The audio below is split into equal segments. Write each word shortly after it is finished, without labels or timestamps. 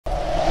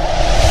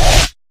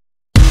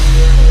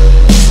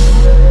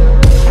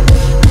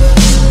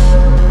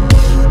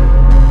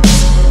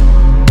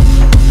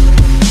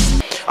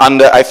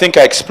And I think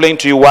I explained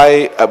to you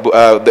why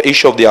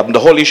the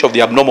whole issue of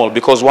the abnormal,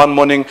 because one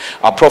morning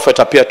a prophet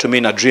appeared to me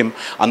in a dream,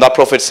 and that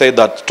prophet said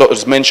that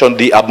was mentioned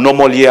the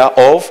abnormal year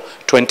of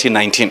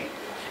 2019.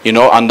 You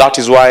know, and that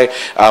is why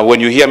when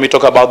you hear me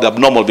talk about the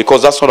abnormal,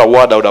 because that's not a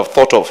word I would have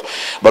thought of,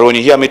 but when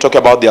you hear me talk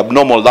about the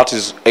abnormal, that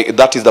is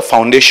the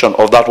foundation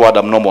of that word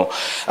abnormal.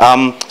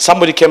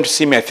 Somebody came to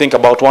see me, I think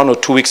about 1 or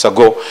 2 weeks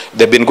ago.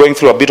 They've been going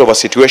through a bit of a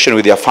situation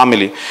with their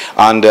family,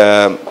 and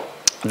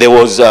there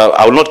was,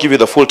 I will not give you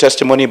the full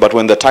testimony, but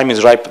when the time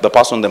is ripe, the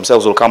person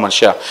themselves will come and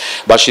share.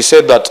 But she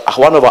said that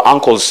one of her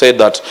uncles said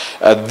that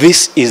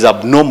this is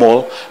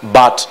abnormal,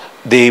 but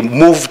they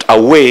moved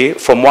away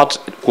from what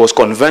was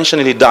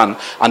conventionally done,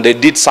 and they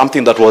did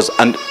something that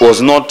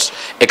was not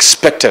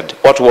expected,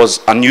 what was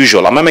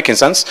unusual. Am I making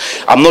sense?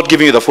 I'm not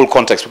giving you the full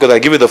context, because I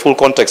give you the full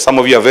context. Some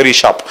of you are very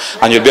sharp,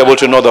 and you'll be able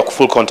to know the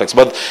full context.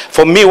 But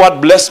for me,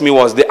 what blessed me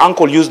was the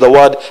uncle used the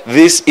word,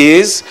 this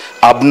is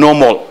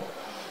abnormal.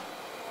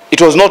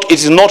 It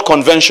is not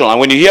conventional. And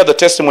when you hear the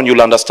testimony,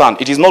 you'll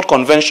understand. It is not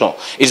conventional.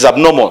 It is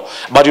abnormal.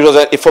 But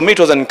for me, it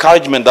was an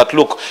encouragement that,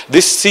 look,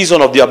 this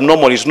season of the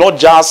abnormal is not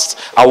just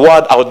a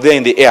word out there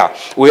in the air,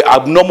 where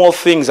abnormal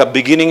things are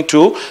beginning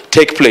to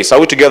take place. Are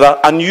we together?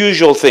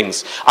 Unusual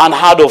things,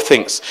 unheard of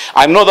things.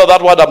 I know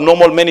that word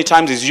abnormal many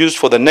times is used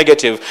for the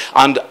negative.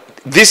 And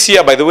this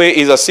year, by the way,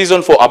 is a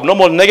season for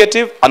abnormal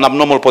negative and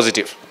abnormal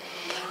positive.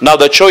 Now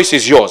the choice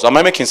is yours. Am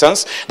I making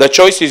sense? The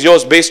choice is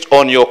yours based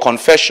on your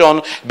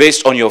confession,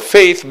 based on your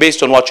faith,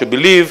 based on what you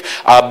believe,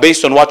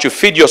 based on what you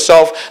feed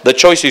yourself. The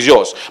choice is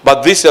yours.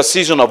 But this is a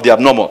season of the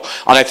abnormal.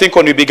 And I think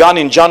when we began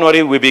in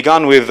January, we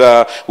began with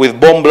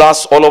bomb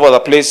blasts all over the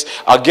place.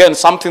 Again,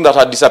 something that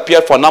had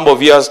disappeared for a number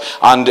of years,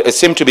 and it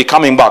seemed to be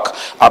coming back.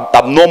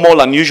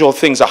 Abnormal, unusual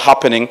things are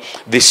happening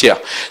this year.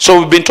 So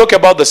we've been talking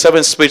about the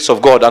 7 spirits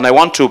of God, and I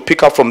want to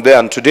pick up from there.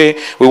 And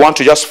today we want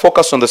to just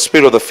focus on the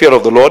spirit of the fear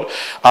of the Lord.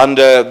 And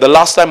the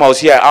last time I was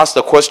here, I asked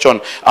the question,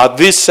 are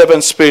these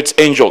 7 spirits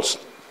angels?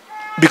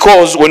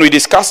 Because when we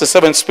discuss the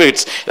 7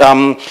 spirits,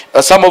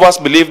 some of us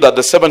believe that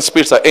the 7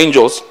 spirits are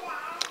angels.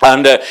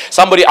 And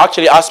somebody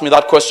actually asked me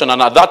that question,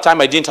 and at that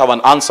time I didn't have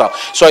an answer.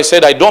 So I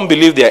said, I don't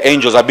believe they are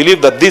angels. I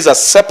believe that these are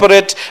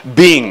separate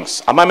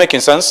beings. Am I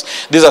making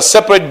sense? These are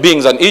separate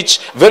beings, and each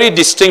very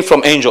distinct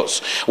from angels.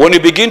 When we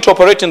begin to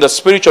operate in the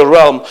spiritual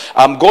realm,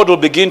 God will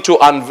begin to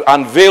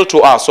unveil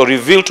to us or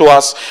reveal to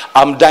us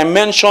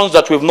dimensions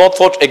that we've not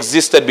thought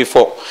existed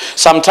before.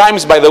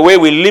 Sometimes, by the way,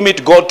 we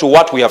limit God to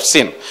what we have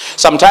seen.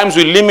 Sometimes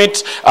we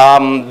limit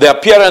the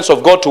appearance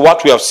of God to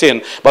what we have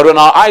seen. But when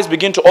our eyes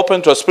begin to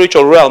open to a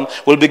spiritual realm,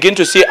 we'll begin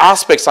to see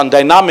aspects and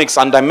dynamics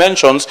and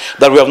dimensions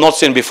that we have not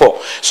seen before.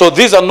 So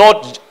these are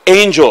not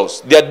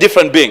angels. They are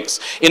different beings.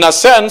 In a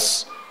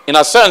sense,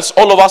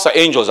 all of us are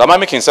angels. Am I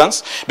making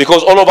sense?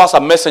 Because all of us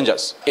are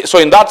messengers. So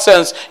in that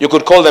sense, you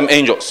could call them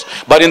angels.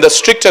 But in a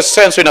stricter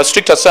sense,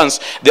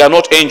 they are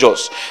not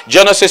angels.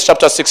 Genesis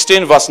chapter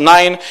 16 verse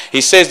 9,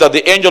 he says that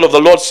the angel of the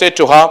Lord said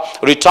to her,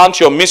 return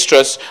to your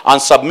mistress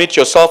and submit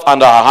yourself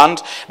under her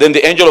hand. Then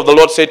the angel of the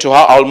Lord said to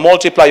her, I'll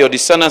multiply your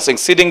descendants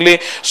exceedingly,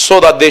 so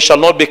that they shall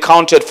not be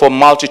counted for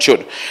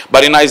multitude.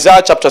 But in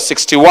Isaiah chapter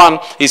 61,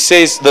 he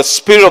says, the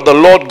Spirit of the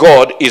Lord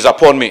God is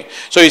upon me.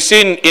 So you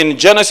see in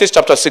Genesis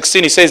chapter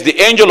 16, he says the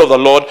angel of the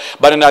Lord,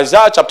 but in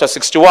Isaiah chapter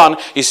 61,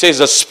 he says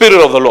the Spirit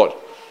of the Lord.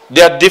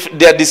 They are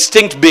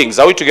distinct beings.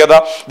 Are we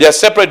together? They are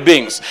separate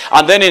beings.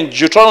 And then in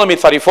Deuteronomy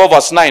 34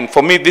 verse 9,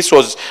 for me this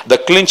was the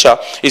clincher.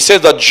 It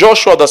says that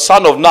Joshua the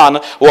son of Nun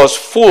was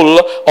full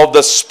of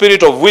the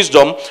spirit of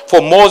wisdom,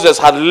 for Moses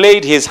had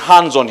laid his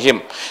hands on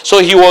him.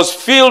 So he was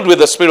filled with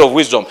the spirit of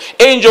wisdom.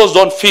 Angels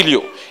don't fill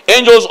you.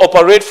 Angels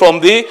operate from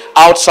the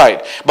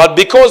outside. But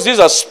because these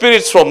are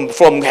spirits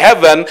from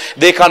heaven,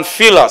 they can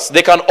fill us.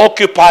 They can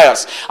occupy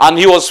us. And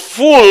he was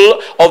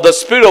full of the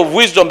spirit of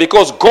wisdom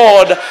because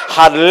God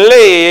had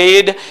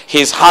laid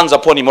his hands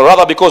upon him. Or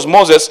rather, because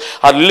Moses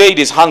had laid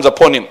his hands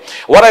upon him.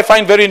 What I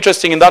find very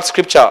interesting in that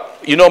scripture,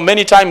 you know,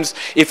 many times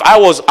if I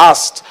was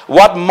asked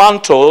what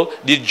mantle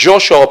did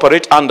Joshua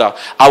operate under,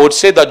 I would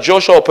say that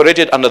Joshua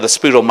operated under the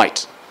spirit of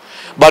might.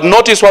 But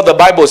notice what the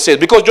Bible says,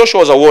 because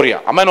Joshua was a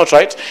warrior. Am I not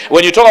right?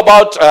 When you talk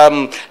about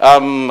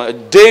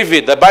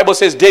David, the Bible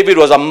says David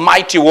was a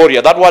mighty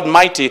warrior. That word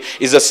mighty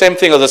is the same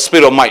thing as the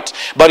spirit of might.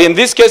 But in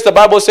this case, the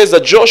Bible says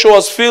that Joshua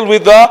was filled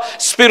with the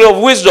spirit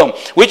of wisdom,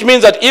 which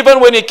means that even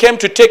when it came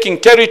to taking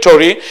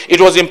territory, it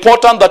was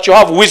important that you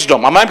have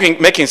wisdom. Am I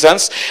making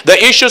sense? The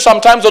issue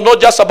sometimes was not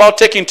just about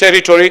taking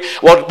territory,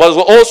 but was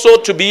also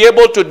to be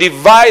able to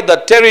divide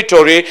the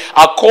territory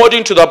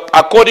according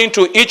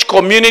to each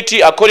community,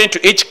 according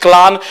to each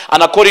clan,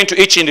 and according to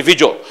each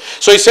individual.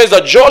 So it says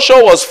that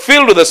Joshua was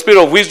filled with the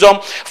spirit of wisdom,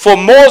 for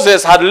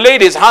Moses had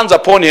laid his hands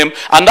upon him.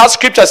 And that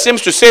scripture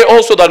seems to say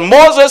also that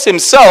Moses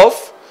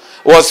himself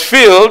was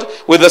filled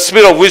with the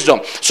spirit of wisdom.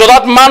 So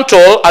that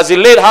mantle, as he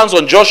laid hands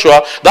on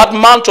Joshua, that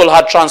mantle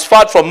had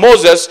transferred from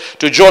Moses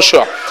to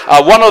Joshua.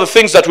 One of the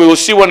things that we will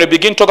see when we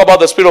begin to talk about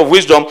the spirit of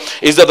wisdom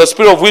is that the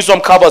spirit of wisdom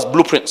covers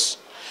blueprints.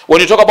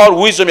 When you talk about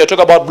wisdom, you're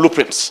talking about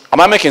blueprints.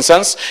 Am I making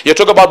sense? You're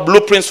talking about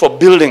blueprints for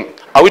building.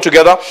 Are we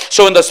together?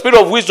 So when the spirit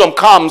of wisdom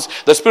comes,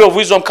 the spirit of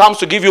wisdom comes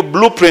to give you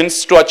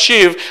blueprints to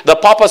achieve the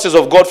purposes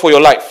of God for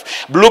your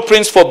life.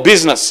 Blueprints for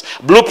business,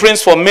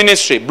 blueprints for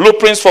ministry,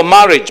 blueprints for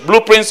marriage,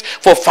 blueprints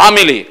for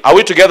family. Are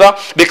we together?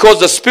 Because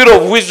the spirit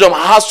of wisdom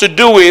has to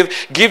do with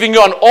giving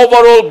you an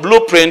overall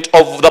blueprint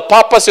of the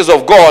purposes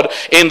of God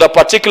in the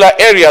particular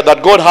area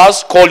that God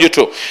has called you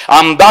to.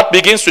 And that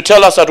begins to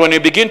tell us that when we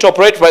begin to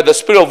operate by the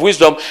spirit of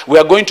wisdom, we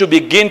are going to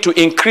begin to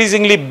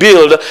increasingly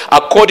build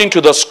according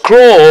to the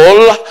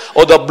scroll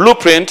or the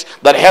blueprint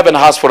that heaven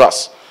has for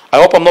us.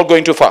 I hope I'm not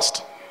going too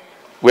fast.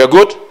 We are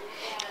good?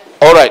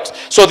 All right.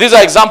 So these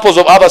are examples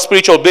of other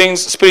spiritual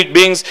beings, spirit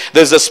beings.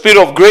 There's the spirit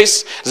of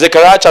grace.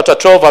 Zechariah chapter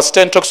 12 verse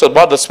 10 talks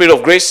about the spirit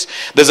of grace.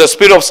 There's a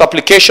spirit of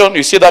supplication.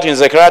 You see that in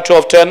Zechariah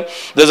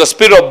 12:10. There's a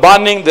spirit of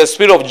burning. There's a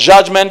spirit of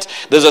judgment.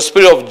 There's a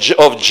spirit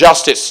of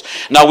justice.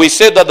 Now we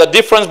said that the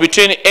difference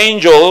between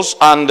angels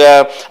and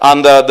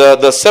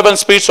the seven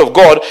spirits of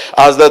God,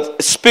 as the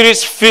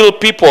spirits fill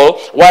people,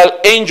 while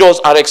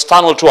angels are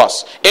external to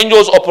us.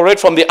 Angels operate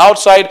from the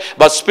outside,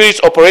 but spirits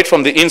operate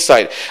from the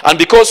inside. And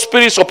because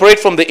spirits operate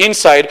from the inside,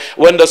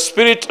 when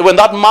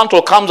that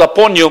mantle comes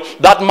upon you,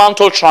 that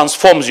mantle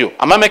transforms you.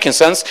 Am I making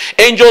sense?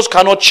 Angels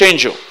cannot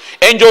change you.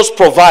 Angels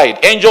provide,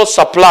 angels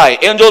supply,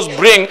 angels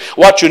bring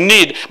what you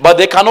need, but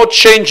they cannot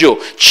change you.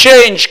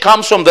 Change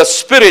comes from the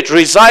spirit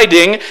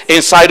residing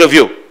inside of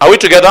you. Are we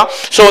together?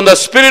 So when the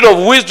spirit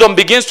of wisdom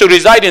begins to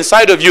reside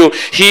inside of you,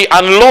 he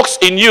unlocks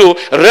in you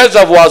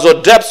reservoirs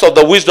or depths of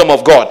the wisdom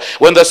of God.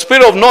 When the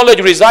spirit of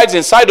knowledge resides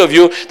inside of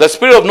you, the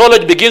spirit of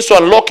knowledge begins to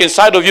unlock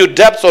inside of you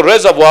depths or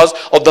reservoirs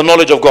of the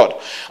knowledge of God.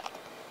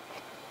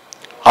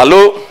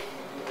 Hello?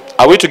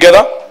 Are we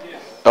together?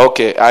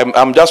 Okay,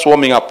 I'm just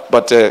warming up,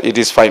 but it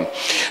is fine.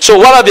 So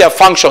what are their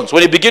functions?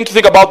 When you begin to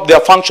think about their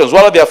functions,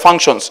 what are their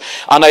functions?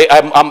 And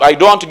I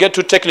don't want to get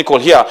too technical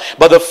here,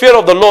 but the fear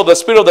of the Lord, the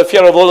spirit of the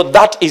fear of the Lord,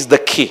 that is the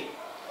key.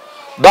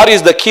 That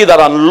is the key that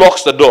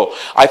unlocks the door.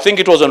 I think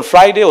it was on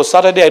Friday or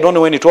Saturday, I don't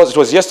know when it was. It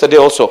was yesterday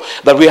also,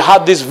 that we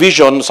had this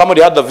vision.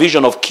 Somebody had the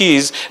vision of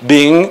keys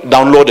being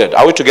downloaded.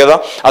 Are we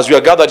together? As we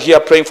are gathered here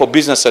praying for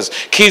businesses,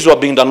 keys were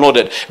being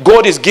downloaded.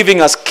 God is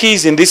giving us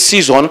keys in this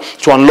season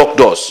to unlock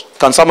doors.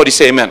 Can somebody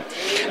say amen?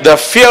 The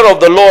fear of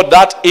the Lord,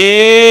 that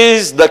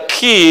is the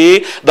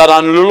key that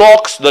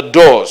unlocks the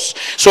doors.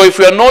 So if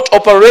we are not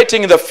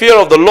operating in the fear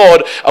of the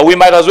Lord, we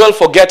might as well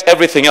forget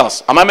everything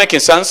else. Am I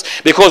making sense?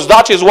 Because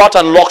that is what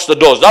unlocks the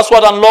doors. That's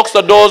what unlocks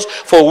the doors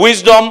for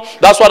wisdom.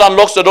 That's what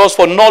unlocks the doors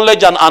for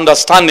knowledge and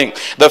understanding.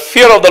 The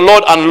fear of the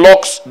Lord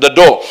unlocks the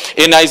door.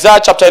 In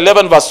Isaiah chapter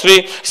 11 verse 3,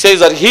 it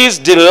says that his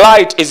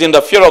delight is in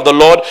the fear of the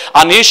Lord,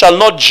 and he shall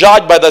not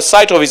judge by the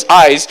sight of his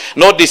eyes,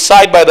 nor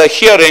decide by the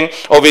hearing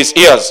of his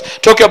ears.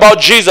 Talk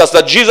about Jesus,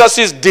 that Jesus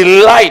is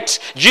delight,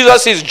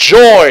 Jesus is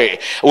joy.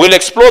 We'll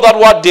explore that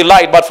word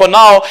delight, but for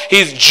now,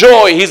 his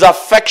joy, his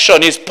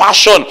affection, his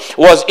passion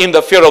was in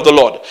the fear of the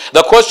Lord.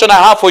 The question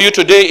I have for you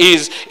today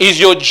is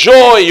your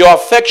joy, your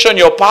affection,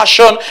 your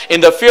passion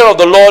in the fear of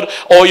the Lord,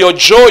 or your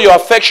joy, your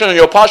affection, and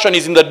your passion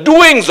is in the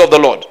doings of the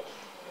Lord?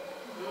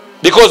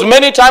 Because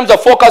many times the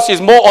focus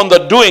is more on the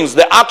doings,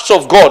 the acts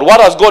of God.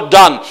 What has God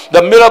done?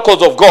 The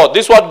miracles of God.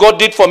 This is what God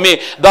did for me,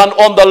 than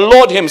on the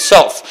Lord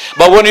himself.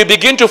 But when you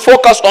begin to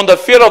focus on the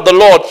fear of the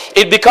Lord,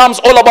 it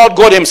becomes all about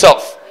God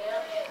himself.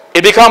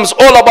 It becomes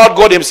all about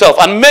God himself.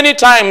 And many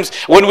times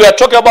when we are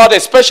talking about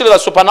especially the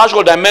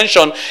supernatural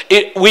dimension,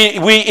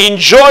 we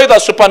enjoy the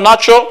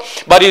supernatural,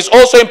 but it's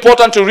also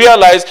important to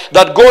realize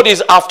that God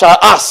is after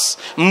us.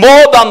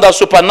 More than the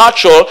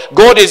supernatural,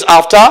 God is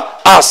after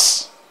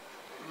us.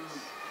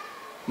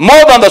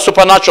 More than the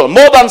supernatural,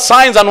 more than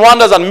signs and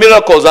wonders and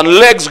miracles and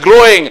legs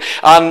growing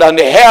and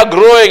hair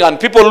growing and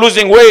people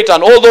losing weight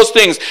and all those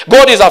things,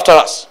 God is after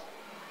us.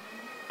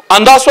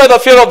 And that's why the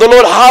fear of the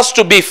Lord has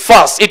to be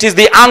first. It is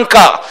the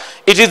anchor.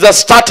 It is the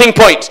starting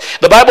point.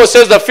 The Bible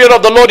says the fear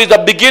of the Lord is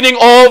the beginning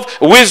of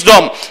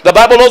wisdom. The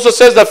Bible also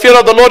says the fear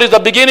of the Lord is the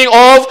beginning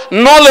of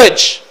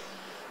knowledge.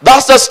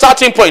 That's the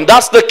starting point.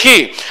 That's the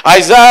key.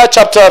 Isaiah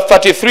chapter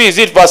 33, is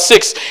it verse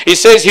 6? It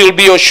says he will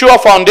be your sure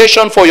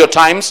foundation for your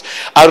times,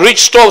 a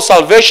rich store of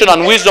salvation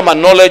and wisdom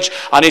and knowledge.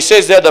 And he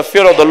says there the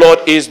fear of the Lord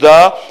is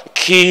the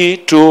key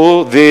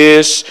to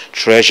this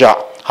treasure.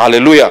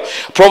 Hallelujah.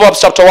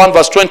 Proverbs chapter 1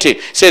 verse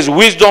 20 says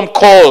wisdom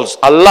calls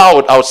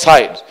aloud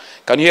outside.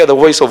 Can you hear the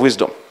voice of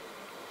wisdom?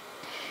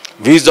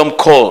 Wisdom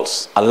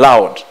calls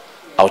aloud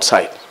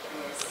outside.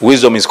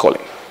 Wisdom is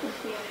calling.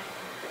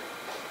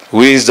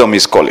 Wisdom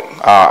is calling.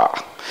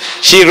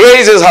 She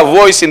raises her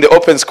voice in the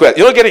open square.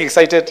 You're not getting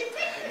excited?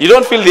 You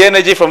don't feel the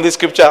energy from this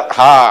scripture?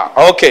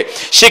 Okay.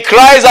 She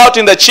cries out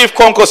in the chief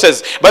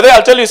concourses. But then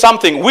I'll tell you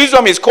something.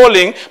 Wisdom is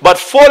calling, but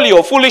folly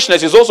or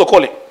foolishness is also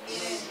calling.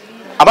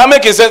 Am I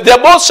making sense?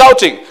 They're both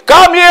shouting,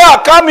 come here,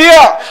 come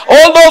here.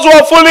 All those who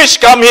are foolish,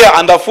 come here.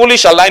 And the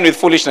foolish align with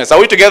foolishness. Are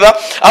we together?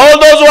 All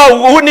those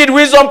who need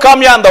wisdom,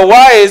 come here. And the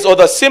wise or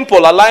the simple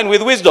align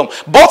with wisdom.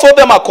 Both of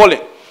them are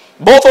calling.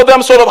 Both of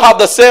them sort of have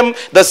the same,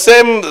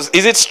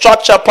 is it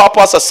structure,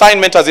 purpose,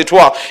 assignment, as it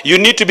were. You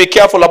need to be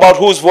careful about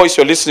whose voice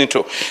you're listening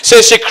to.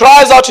 Says she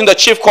cries out in the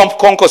chief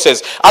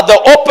concourses. At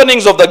the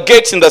openings of the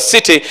gates in the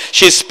city,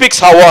 she speaks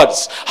her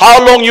words.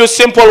 How long, you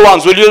simple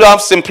ones, will you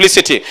have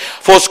simplicity?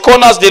 For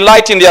scorners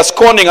delight in their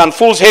scorning, and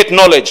fools hate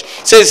knowledge.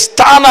 Says,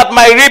 stand at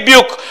my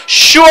rebuke.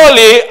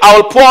 Surely I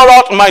will pour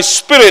out my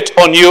spirit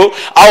on you.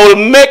 I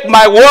will make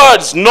my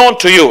words known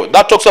to you.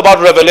 That talks about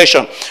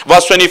revelation.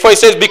 Verse 24, it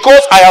says,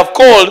 because I have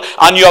called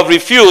and you have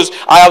refused,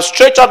 I have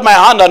stretched out my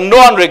hand and no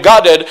one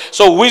regarded.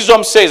 So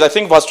wisdom says, I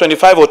think verse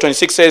 25 or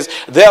 26 says,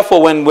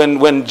 therefore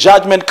when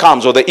judgment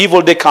comes or the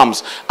evil day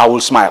comes, I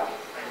will smile.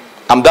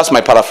 That's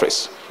my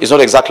paraphrase. It's not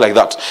exactly like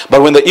that.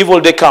 But when the evil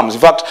day comes,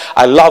 in fact,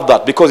 I love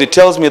that because it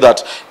tells me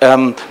that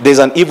there's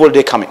an evil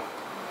day coming.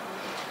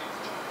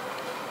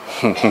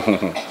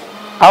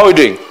 How are we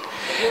doing?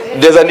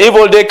 There's an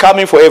evil day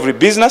coming for every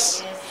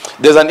business.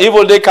 There's an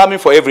evil day coming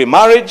for every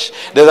marriage.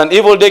 There's an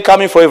evil day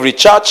coming for every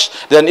church.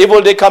 There's an evil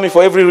day coming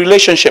for every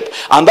relationship.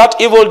 And that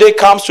evil day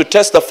comes to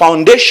test the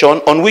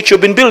foundation on which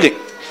you've been building.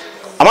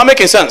 Am I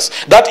making sense?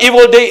 That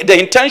evil day, the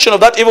intention of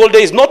that evil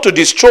day is not to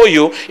destroy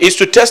you, is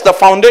to test the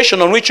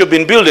foundation on which you've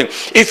been building.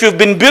 If you've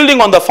been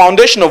building on the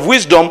foundation of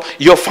wisdom,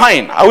 you're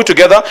fine. Are we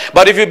together?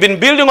 But if you've been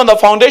building on the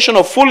foundation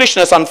of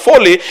foolishness and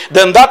folly,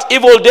 then that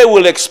evil day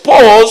will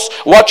expose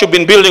what you've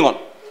been building on.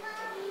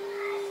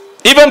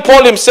 Even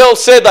Paul himself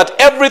said that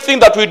everything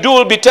that we do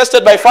will be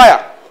tested by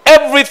fire.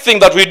 Everything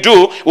that we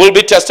do will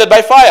be tested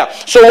by fire.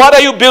 So what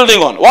are you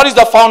building on? What is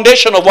the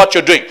foundation of what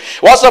you're doing?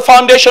 What's the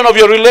foundation of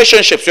your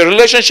relationships? Your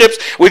relationships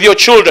with your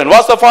children.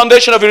 What's the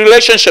foundation of your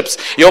relationships?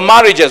 Your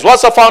marriages.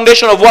 What's the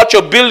foundation of what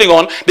you're building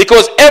on?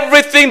 Because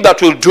everything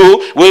that we'll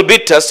do will be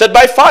tested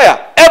by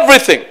fire.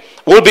 Everything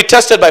will be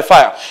tested by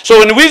fire. So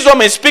when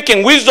wisdom is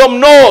speaking, wisdom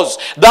knows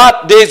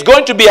that there is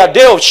going to be a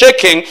day of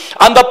shaking,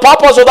 and the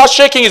purpose of that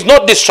shaking is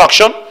not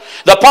destruction.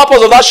 The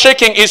purpose of that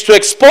shaking is to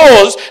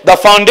expose the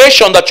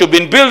foundation that you've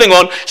been building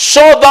on so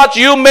that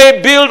you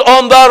may build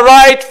on the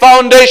right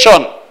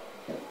foundation.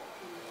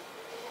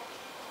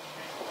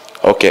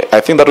 Okay,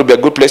 I think that would be a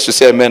good place to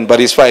say amen, but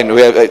it's fine.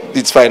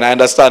 It's fine. I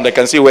understand. I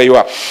can see where you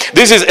are.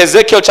 This is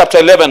Ezekiel chapter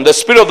 11. The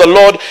Spirit of the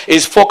Lord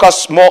is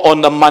focused more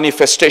on the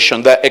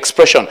manifestation, the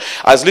expression.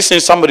 I was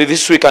listening to somebody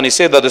this week and he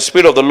said that the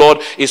Spirit of the Lord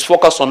is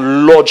focused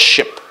on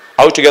lordship.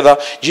 Are we together?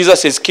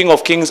 Jesus is King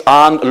of Kings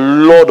and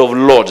Lord of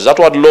Lords. That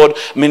word Lord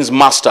means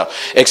master.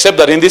 Except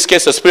that in this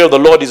case, the Spirit of the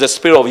Lord is the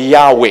Spirit of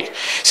Yahweh. It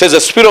says, the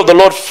Spirit of the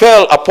Lord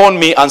fell upon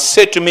me and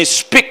said to me,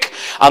 speak.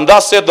 And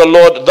thus said the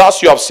Lord,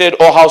 thus you have said,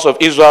 O house of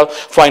Israel,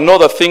 for I know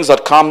the things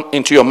that come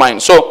into your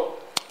mind. So,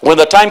 when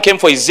the time came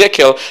for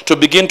Ezekiel to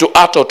begin to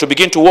utter, to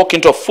begin to walk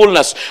into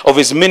fullness of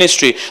his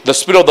ministry, the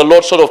Spirit of the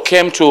Lord sort of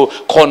came to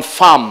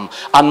confirm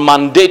and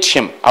mandate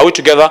him. Are we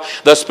together?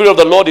 The Spirit of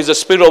the Lord is a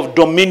spirit of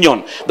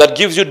dominion that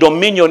gives you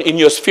dominion in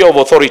your sphere of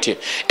authority.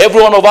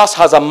 Every one of us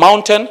has a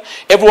mountain.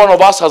 Every one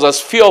of us has a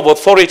sphere of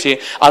authority.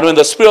 And when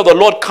the Spirit of the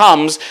Lord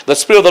comes, the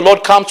Spirit of the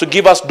Lord comes to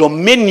give us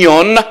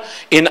dominion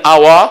in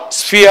our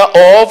sphere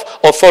of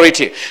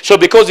authority. So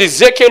because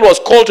Ezekiel was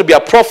called to be a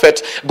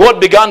prophet,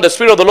 the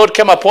Spirit of the Lord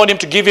came upon him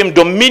to give him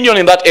dominion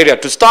in that area,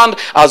 to stand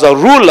as a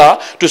ruler,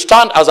 to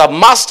stand as a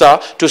master,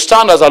 to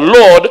stand as a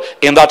Lord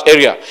in that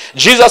area.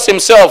 Jesus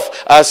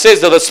himself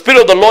says that the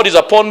Spirit of the Lord is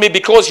upon me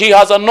because he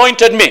has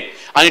anointed me.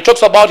 And he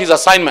talks about his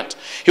assignment.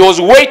 He was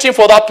waiting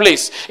for that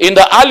place. In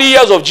the early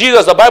years of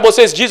Jesus, the Bible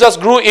says Jesus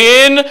grew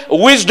in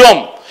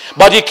wisdom.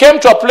 But he came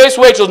to a place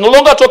where it was no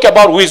longer talking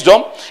about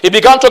wisdom. He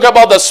began talking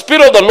about the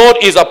Spirit of the Lord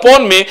is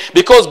upon me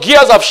because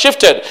gears have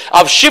shifted.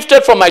 I've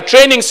shifted from my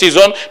training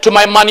season to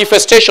my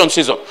manifestation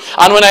season.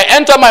 And when I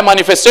enter my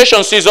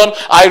manifestation season,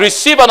 I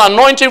receive an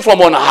anointing from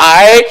on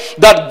high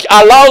that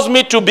allows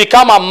me to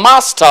become a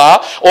master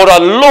or a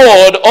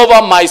Lord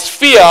over my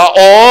sphere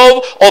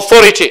of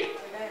authority.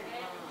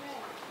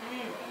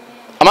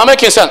 Am I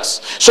making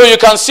sense? So you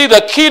can see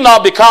the key now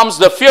becomes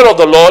the fear of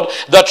the Lord.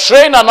 The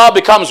trainer now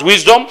becomes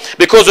wisdom.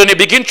 Because when you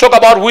begin to talk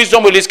about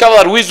wisdom, we'll discover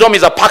that wisdom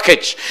is a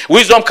package.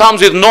 Wisdom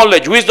comes with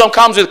knowledge. Wisdom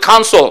comes with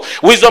counsel.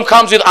 Wisdom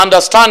comes with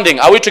understanding.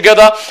 Are we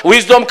together?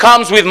 Wisdom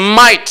comes with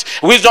might.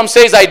 Wisdom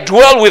says, I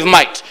dwell with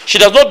might. She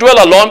does not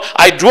dwell alone.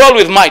 I dwell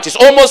with might. It's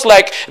almost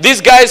like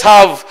these guys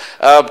have,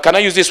 can I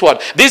use this word?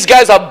 These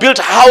guys have built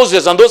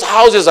houses and those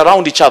houses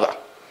around each other.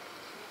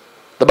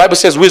 The Bible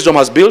says wisdom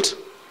has built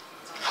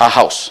her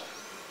house.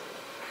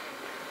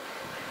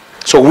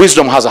 So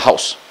wisdom has a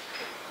house.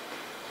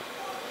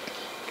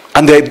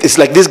 And it's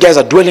like these guys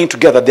are dwelling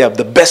together. They are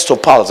the best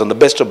of pals and the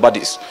best of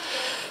buddies.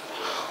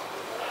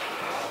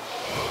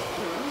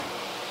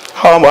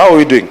 How are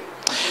we doing?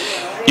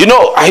 You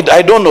know,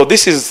 I don't know.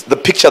 This is the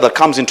picture that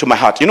comes into my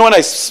heart. You know, when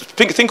I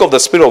think of the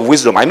spirit of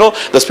wisdom, I know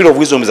the spirit of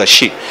wisdom is a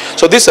she.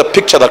 So this is a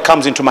picture that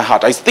comes into my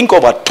heart. I think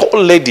of a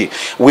tall lady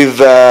with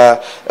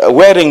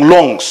wearing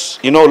longs.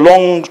 You know,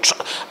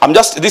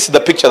 this is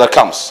the picture that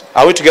comes.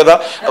 Are we together?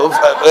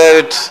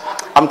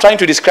 I'm trying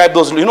to describe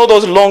those. You know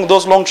those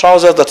long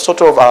trousers that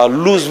sort of are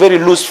loose, very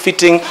loose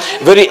fitting,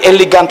 very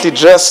elegantly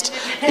dressed.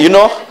 You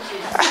know.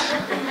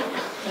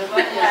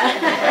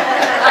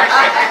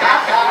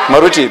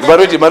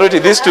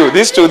 Maruti, these two.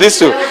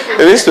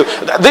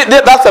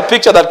 That's the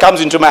picture that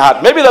comes into my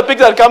heart. Maybe the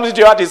picture that comes into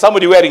your heart is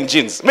somebody wearing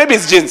jeans. Maybe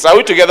it's jeans. Are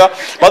we together?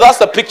 But that's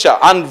the picture.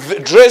 And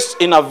dressed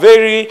in a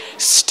very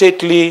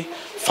stately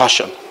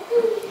fashion.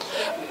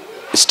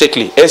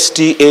 Stately.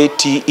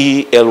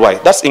 S-T-A-T-E-L-Y.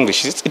 That's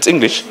English. It's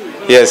English.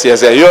 Yes.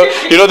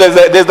 You know,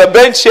 there's the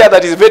bench here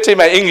that is better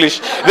my English.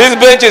 This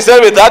bench is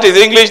saying that is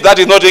English, that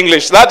is not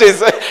English. That is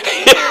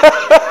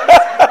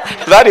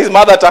that is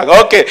mother tongue.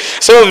 Okay.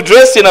 So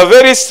dressed in a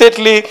very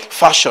stately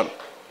fashion.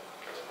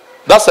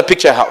 That's the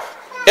picture I have.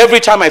 Every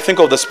time I think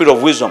of the spirit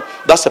of wisdom,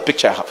 that's the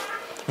picture I have.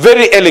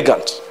 Very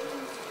elegant.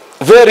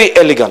 Very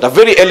elegant. A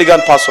very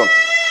elegant person.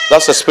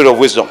 That's the spirit of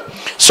wisdom.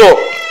 So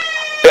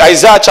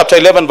Isaiah chapter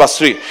 11 verse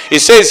 3. It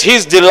says,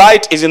 his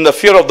delight is in the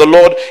fear of the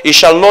Lord. He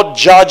shall not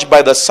judge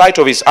by the sight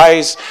of his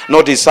eyes,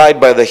 nor decide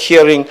by the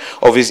hearing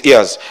of his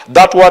ears.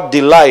 That word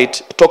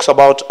delight talks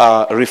about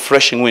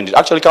refreshing wind. It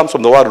actually comes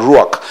from the word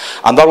ruach.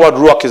 And that word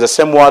ruach is the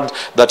same word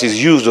that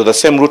is used, or the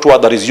same root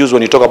word that is used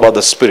when you talk about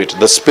the spirit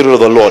of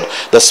the Lord,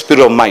 the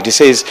spirit of might. It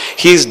says,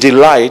 his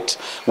delight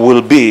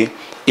will be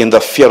in the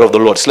fear of the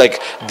Lord. It's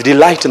like the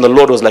delight in the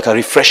Lord was like a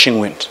refreshing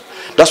wind.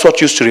 That's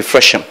what used to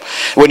refresh him.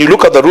 When you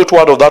look at the root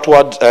word of that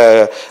word,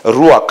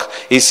 ruach,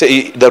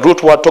 the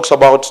root word talks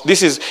about,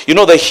 this is, you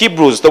know, the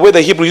Hebrews, the way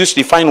the Hebrews used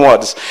to define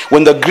words.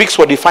 When the Greeks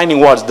were defining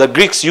words, the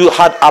Greeks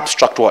had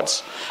abstract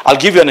words. I'll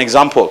give you an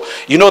example.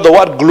 You know the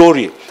word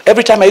glory.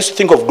 Every time I used to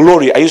think of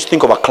glory, I used to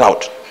think of a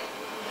cloud.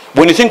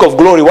 When you think of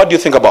glory, what do you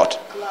think about?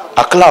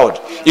 A cloud.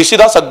 You see,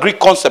 that's a Greek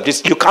concept.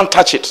 You can't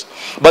touch it.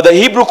 But the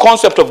Hebrew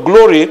concept of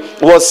glory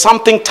was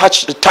something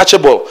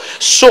touchable.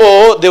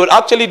 So they would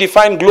actually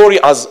define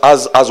glory as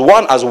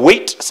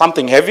weight,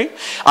 something heavy.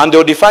 And they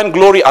would define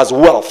glory as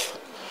wealth.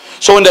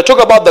 So when they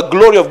talk about the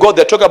glory of God,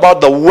 they talk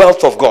about the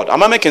wealth of God.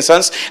 Am I making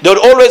sense? They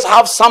would always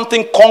have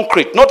something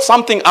concrete, not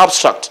something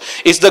abstract.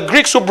 It's the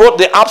Greeks who brought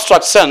the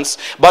abstract sense,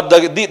 but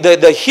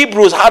the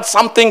Hebrews had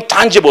something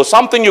tangible,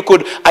 something you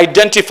could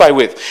identify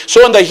with.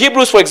 So when the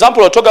Hebrews, for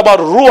example, would talk about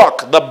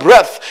ruach, the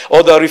breath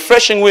or the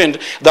refreshing wind,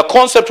 the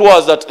concept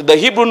was that the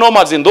Hebrew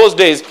nomads in those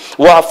days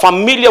were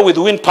familiar with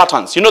wind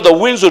patterns. You know, the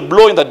winds would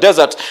blow in the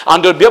desert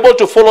and they'd be able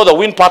to follow the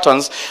wind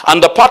patterns,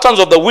 and the patterns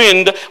of the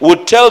wind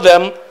would tell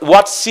them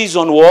what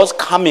season was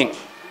coming.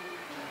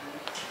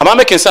 Am I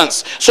making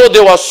sense? So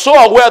they were so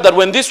aware that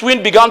when this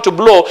wind began to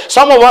blow,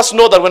 some of us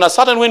know that when a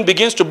certain wind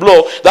begins to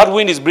blow, that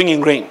wind is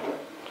bringing rain.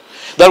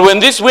 That when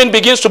this wind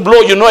begins to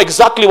blow, you know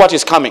exactly what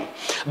is coming.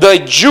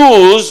 The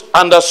Jews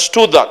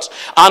understood that.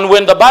 And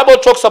when the Bible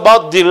talks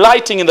about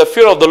delighting in the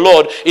fear of the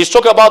Lord, it's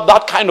talking about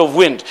that kind of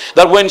wind.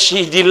 That when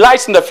she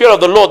delights in the fear of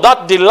the Lord,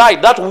 that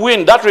delight, that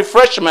wind, that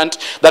refreshment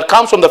that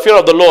comes from the fear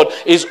of the Lord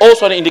is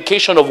also an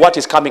indication of what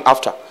is coming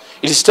after.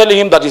 It is telling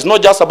him that it's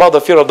not just about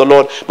the fear of the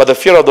Lord, but the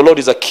fear of the Lord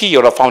is a key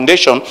or a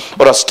foundation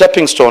or a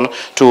stepping stone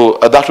to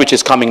that which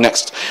is coming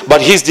next.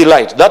 But his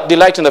delight, that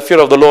delight in the fear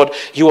of the Lord,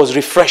 he was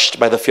refreshed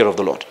by the fear of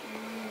the Lord.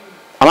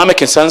 Am I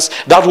making sense?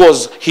 That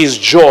was his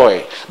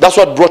joy. That's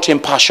what brought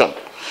him passion.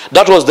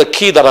 That was the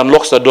key that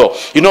unlocks the door.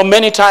 You know,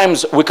 many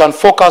times we can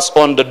focus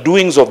on the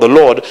doings of the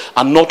Lord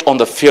and not on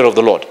the fear of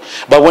the Lord.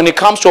 But when it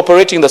comes to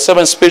operating the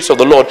seven spirits of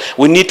the Lord,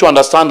 we need to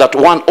understand that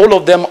one, all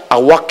of them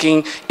are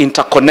working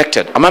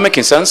interconnected. Am I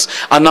making sense?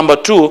 And number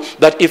two,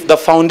 that if the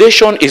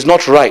foundation is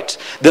not right,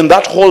 then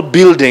that whole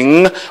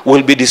building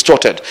will be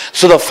distorted.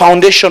 So the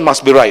foundation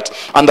must be right.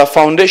 And the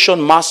foundation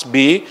must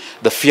be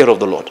the fear of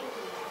the Lord.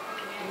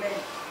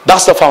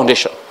 That's the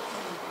foundation.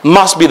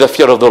 Must be the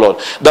fear of the Lord.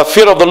 The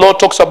fear of the Lord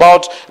talks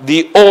about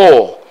the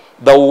awe,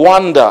 the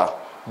wonder,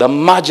 the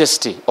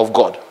majesty of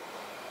God.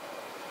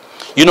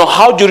 You know,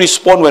 how do you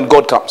respond when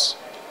God comes?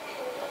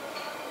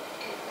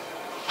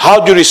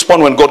 How do you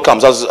respond when God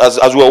comes?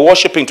 As we were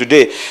worshiping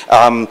today,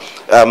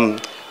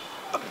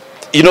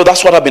 you know,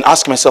 that's what I've been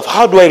asking myself.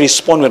 How do I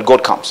respond when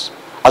God comes?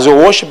 As we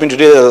were worshiping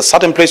today, there's a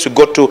certain place we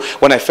got to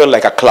when I felt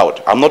like a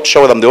cloud. I'm not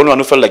sure whether I'm the only one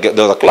who felt like there's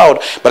a cloud,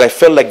 but I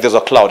felt like there's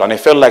a cloud. And I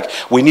felt like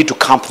we need to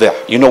camp there.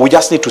 You know, we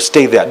just need to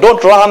stay there.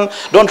 Don't run,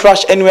 don't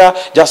rush anywhere,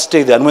 just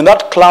stay there. And when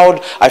that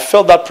cloud, I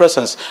felt that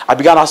presence, I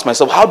began to ask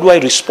myself, how do I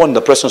respond in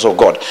the presence of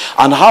God?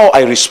 And how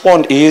I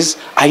respond is,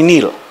 I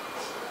kneel.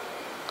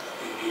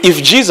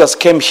 If Jesus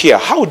came here,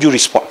 how would you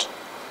respond?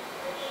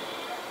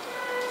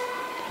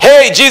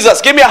 Hey,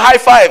 Jesus, give me a high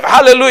five.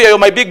 Hallelujah, you're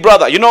my big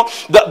brother. You know,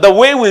 the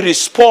way we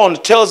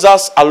respond tells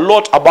us a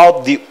lot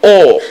about the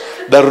awe,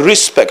 the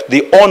respect,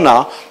 the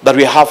honor that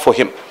we have for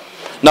him.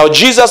 Now,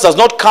 Jesus does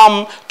not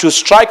come to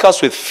strike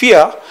us with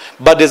fear,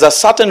 but there's a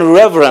certain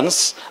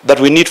reverence that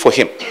we need for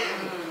him.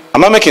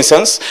 Am I making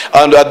sense?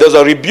 And there's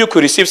a rebuke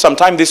we received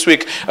sometime this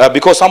week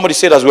because somebody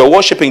said as we were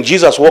worshiping,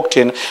 Jesus walked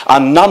in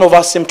and none of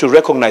us seemed to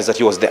recognize that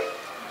he was there.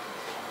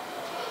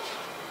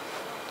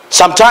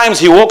 Sometimes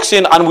he walks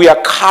in and we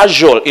are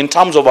casual in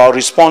terms of our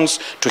response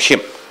to him.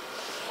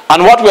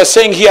 And what we're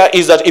saying here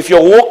is that if you're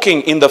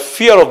walking in the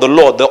fear of the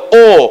Lord, the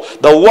awe,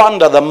 the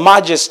wonder, the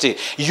majesty,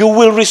 you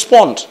will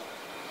respond.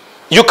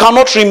 You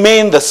cannot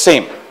remain the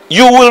same.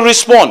 You will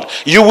respond.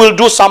 You will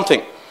do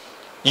something.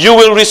 You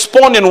will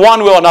respond in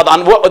one way or another.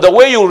 And the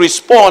way you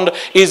respond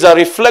is a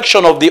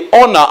reflection of the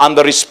honor and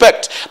the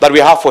respect that we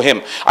have for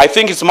him. I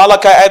think it's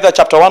Malachi either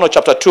chapter 1 or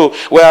chapter 2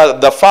 where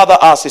the father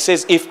asks, he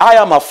says, if I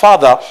am a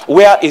father,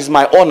 where is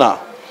my honor?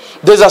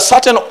 There's a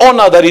certain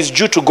honor that is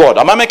due to God.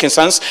 Am I making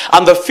sense?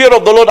 And the fear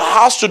of the Lord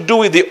has to do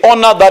with the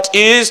honor that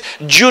is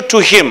due to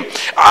him.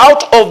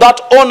 Out of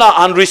that honor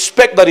and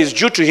respect that is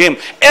due to him,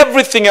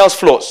 everything else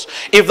flows.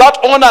 If that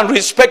honor and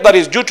respect that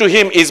is due to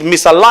him is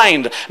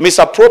misaligned,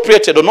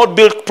 misappropriated, or not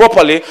built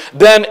properly,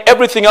 then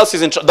everything else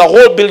is the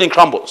whole building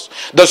crumbles.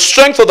 The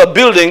strength of the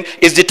building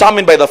is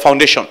determined by the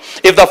foundation.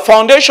 If the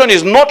foundation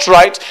is not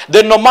right,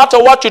 then no matter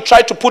what you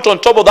try to put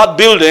on top of that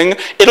building,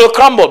 it will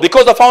crumble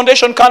because the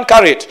foundation can't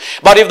carry it.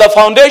 But if the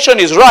foundation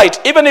is right,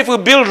 even if we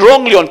build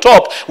wrongly on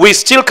top, we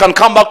still can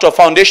come back to a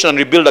foundation and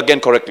rebuild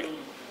again correctly.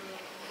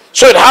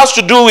 So it has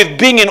to do with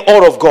being in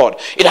awe of God.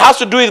 It has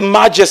to do with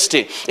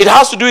majesty. It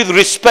has to do with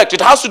respect.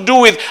 It has to do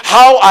with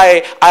how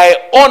I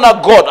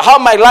honor God, how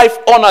my life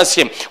honors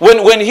him.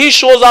 When he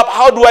shows up,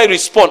 how do I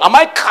respond? Am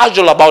I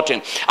casual about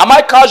him? Am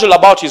I casual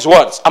about his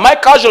words? Am I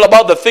casual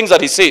about the things that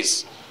he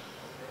says?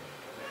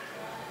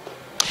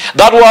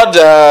 That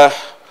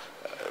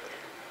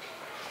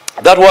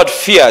word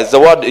fear is the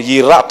word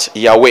yirat,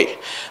 Yahweh.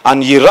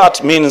 And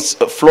yirat means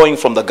flowing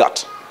from the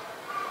gut.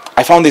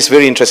 I found this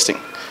very interesting.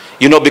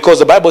 You know, because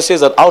the Bible says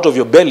that out of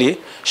your belly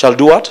shall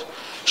do what?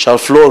 Shall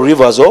flow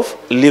rivers of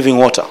living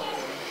water.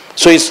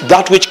 So it's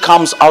that which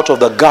comes out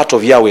of the gut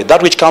of Yahweh.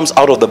 That which comes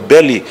out of the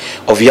belly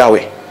of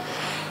Yahweh.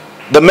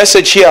 The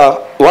message here,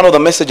 one of the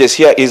messages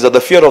here is that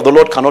the fear of the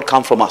Lord cannot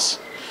come from us.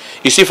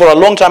 You see, for a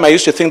long time I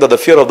used to think that the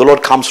fear of the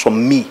Lord comes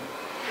from me.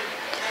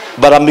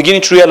 But I'm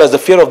beginning to realize the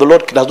fear of the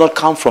Lord does not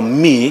come from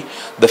me.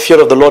 The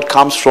fear of the Lord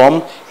comes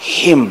from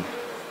him.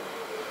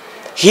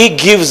 He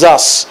gives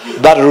us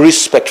that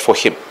respect for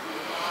him.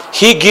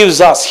 He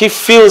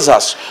fills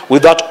us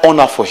with that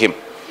honor for him.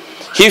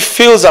 He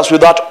fills us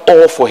with that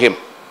awe for him.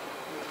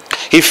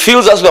 He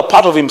fills us with a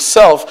part of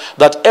himself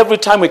that every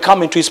time we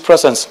come into his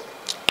presence,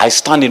 I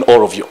stand in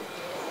awe of you.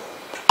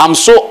 I'm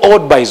so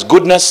awed by his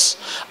goodness.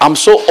 I'm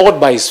so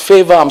awed by his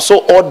favor. I'm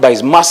so awed by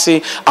his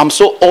mercy. I'm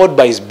so awed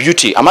by his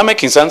beauty. Am I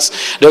making sense?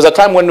 There was a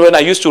time when I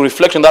used to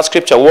reflect on that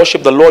scripture,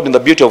 worship the Lord in the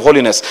beauty of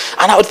holiness.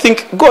 And I would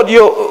think, God,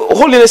 your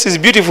holiness is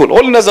beautiful.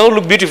 Holiness does not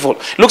look beautiful.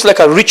 It looks like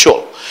a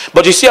ritual.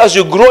 But you see, as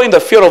you grow in the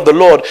fear of the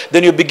Lord,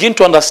 then you begin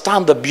to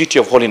understand the beauty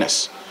of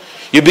holiness.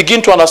 You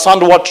begin to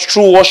understand what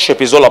true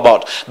worship is all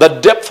about. The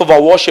depth of our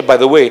worship, by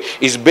the way,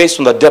 is based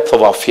on the depth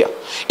of our fear.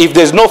 If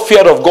there's no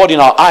fear of God in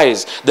our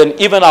eyes, then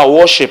even our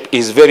worship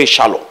is very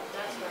shallow.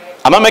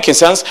 Right. Am I making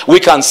sense?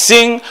 We can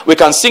sing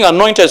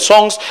anointed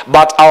songs,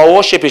 but our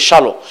worship is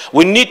shallow.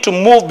 We need to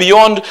move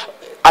beyond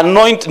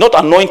not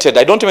anointed.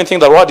 I don't even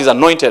think the word is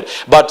anointed,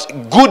 but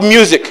good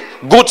music,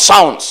 good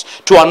sounds,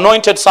 to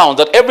anointed sounds.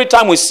 That every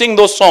time we sing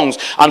those songs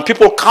and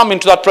people come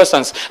into that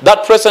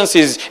presence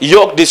is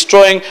yoke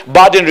destroying,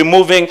 burden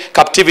removing,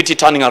 captivity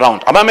turning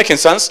around. Am I making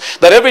sense?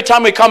 That every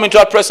time we come into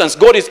that presence,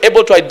 God is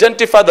able to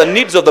identify the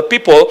needs of the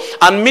people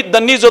and meet the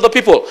needs of the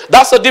people.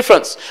 That's the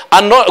difference.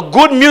 And not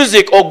good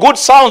music or good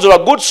sounds or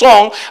a good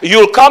song,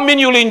 you'll come in,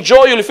 you'll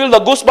enjoy, you'll feel the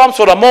goosebumps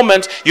for a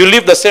moment, you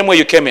live the same way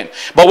you came in.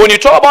 But when you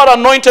talk about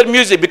anointed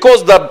music,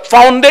 because the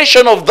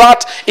foundation of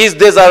that is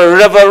there's a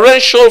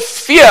reverential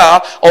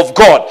fear of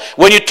God.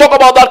 When you talk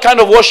about that kind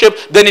of worship,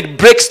 then it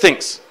breaks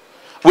things.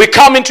 We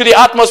come into the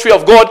atmosphere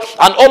of God,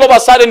 and all of a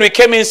sudden we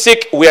came in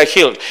sick, we are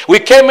healed. We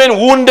came in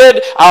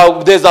wounded,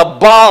 there's a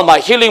balm, a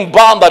healing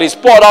balm that is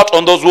poured out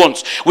on those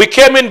wounds. We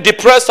came in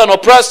depressed and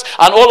oppressed,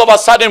 and all of a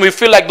sudden we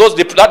feel like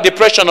that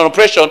depression and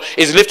oppression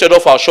is lifted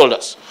off our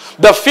shoulders.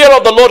 The fear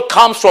of the Lord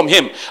comes from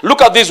him.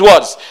 Look at these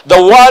words. The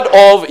word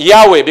of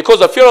Yahweh, because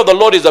the fear of the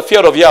Lord is the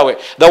fear of Yahweh.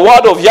 The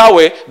word of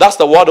Yahweh, that's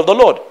the word of the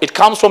Lord. It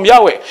comes from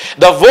Yahweh.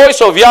 The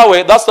voice of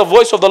Yahweh, that's the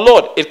voice of the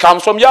Lord. It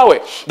comes from Yahweh.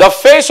 The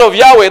face of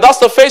Yahweh, that's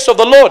the face of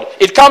the Lord.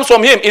 It comes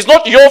from him. It's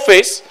not your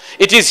face.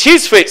 It is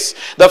his face.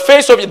 The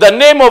face of the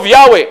name of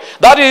Yahweh,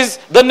 that is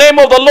the name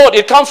of the Lord.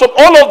 It comes from,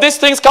 all of these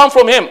things come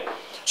from him.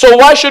 So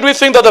why should we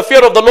think that the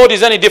fear of the Lord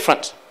is any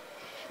different?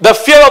 The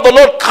fear of the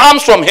Lord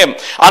comes from him.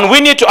 And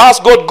we need to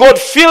ask God, God,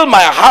 fill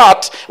my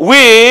heart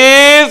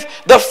with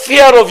the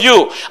fear of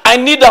you. I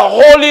need a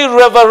holy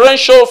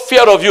reverential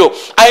fear of you.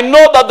 I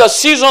know that the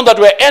season that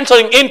we're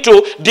entering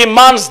into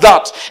demands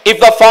that. If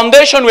the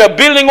foundation we're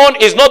building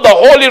on is not the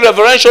holy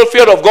reverential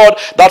fear of God,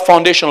 that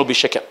foundation will be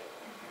shaken.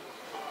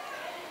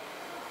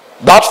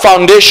 That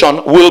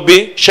foundation will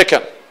be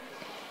shaken.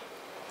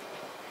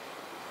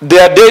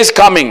 There are days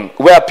coming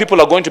where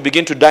people are going to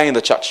begin to die in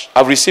the church.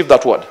 I've received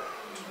that word.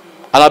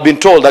 And I've been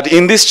told that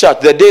in this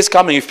church, there are days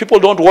coming, if people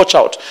don't watch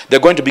out, they're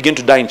going to begin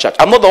to die in church.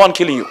 I'm not the one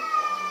killing you.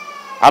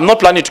 I'm not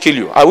planning to kill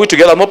you. Are we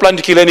together? I'm not planning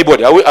to kill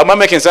anybody. Am I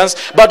making sense?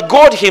 But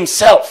God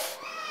himself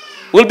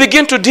will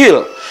begin to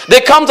deal.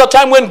 There comes a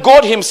time when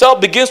God himself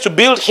begins to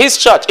build his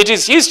church. It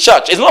is his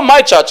church. It's not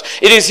my church.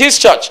 It is his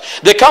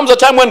church. There comes a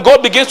time when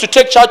God begins to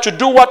take charge to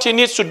do what he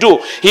needs to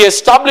do. He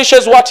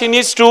establishes what he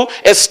needs to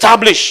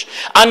establish.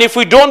 And if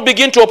we don't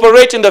begin to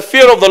operate in the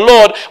fear of the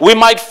Lord, we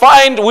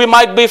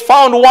might be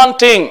found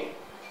wanting.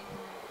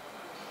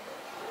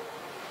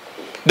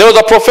 There was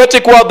a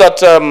prophetic word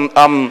that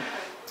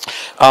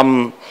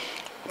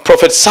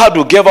Prophet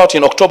Sadu gave out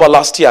in October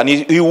last year, and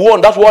he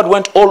warned. That word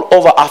went all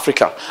over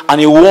Africa,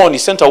 and he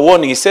sent a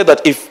warning. He said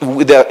that if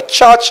the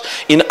church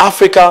in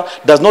Africa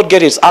does not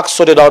get its act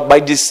sorted out by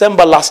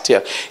December last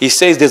year, he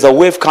says there's a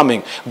wave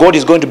coming. God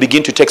is going to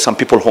begin to take some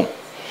people home.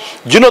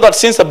 Do you know that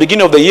since the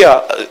beginning of the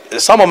year,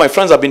 some of my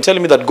friends have been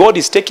telling me that God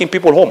is taking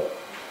people home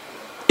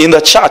in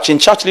the church, in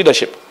church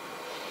leadership.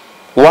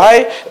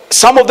 Why?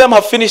 Some of them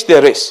have finished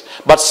their race,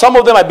 but some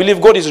of them, I believe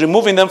God is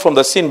removing them from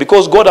the scene,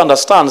 because God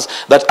understands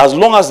that as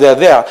long as they are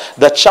there,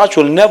 the church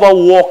will never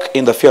walk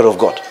in the fear of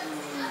God.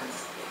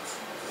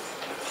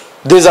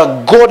 There's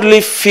a godly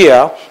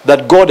fear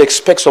that God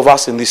expects of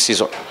us in this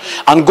season,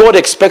 and God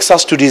expects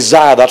us to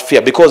desire that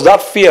fear, because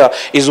that fear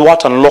is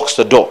what unlocks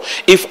the door.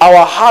 If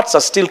our hearts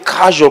are still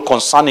casual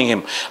concerning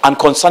him and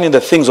concerning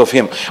the things of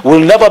him, we'll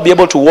never be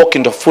able to walk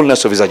in the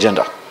fullness of his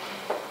agenda.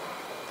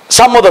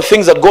 Some of the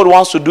things that God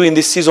wants to do in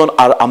this season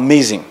are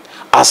amazing,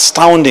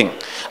 astounding.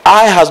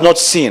 Eye has not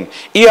seen,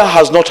 ear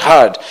has not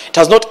heard, it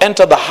has not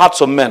entered the hearts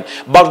of men.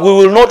 But we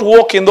will not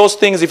walk in those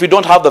things if we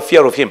don't have the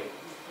fear of him.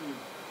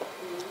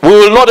 We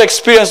will not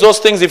experience those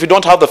things if we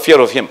don't have the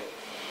fear of him.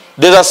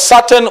 There's a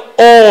certain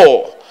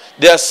awe,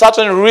 there's a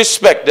certain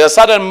respect, there's a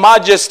certain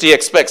majesty he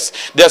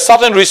expects. There's a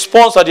certain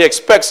response that he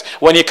expects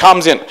when he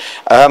comes in.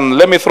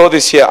 Let me throw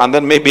this here and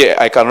then maybe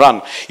I can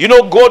run. You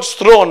know, God's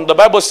throne, the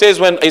Bible says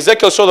when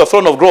Ezekiel saw the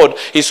throne of God,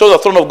 he saw the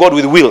throne of God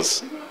with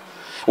wheels.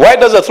 Why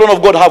does the throne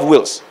of God have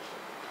wheels?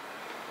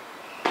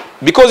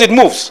 Because it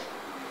moves.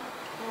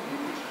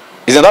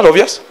 Isn't that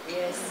obvious?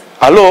 Yes.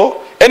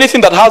 Hello? Anything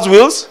that has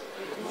wheels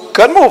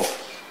can move.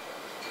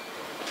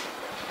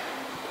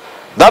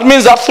 That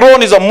means that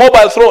throne is a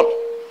mobile throne.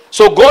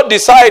 So God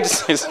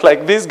decides, it's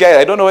like this guy,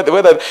 I don't know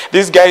whether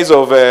these guys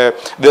of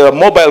the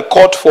mobile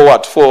court for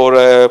what?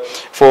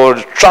 For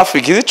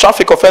traffic. Is it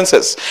traffic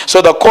offenses?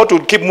 So the court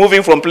would keep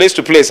moving from place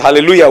to place.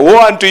 Hallelujah. Woe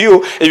unto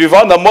you if you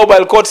found the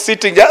mobile court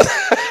sitting just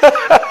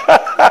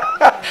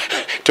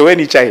to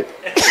any chai.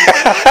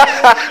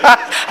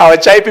 Our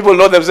chai people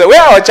know themselves.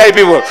 Where are our chai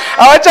people?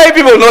 Our chai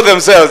people know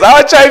themselves.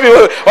 Our chai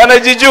people,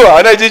 wanajijua.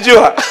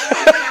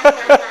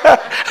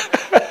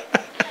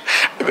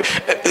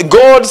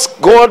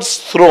 God's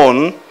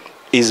throne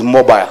is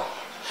mobile.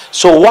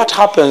 So what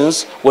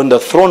happens when the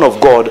throne of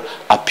God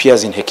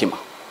appears in Hekima?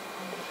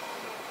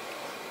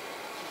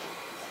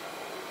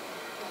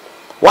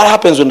 What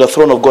happens when the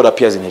throne of God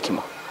appears in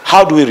Hekima?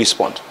 How do we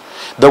respond?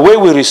 The way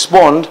we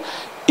respond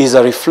is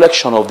a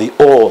reflection of the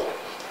awe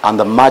and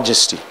the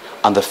majesty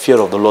and the fear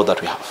of the Lord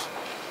that we have.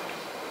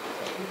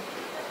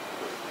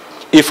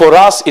 If for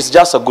us it's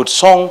just a good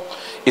song,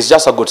 it's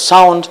just a good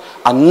sound,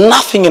 and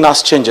nothing in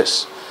us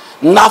changes.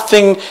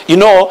 Nothing, you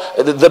know,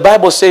 the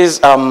Bible says,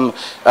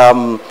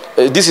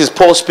 this is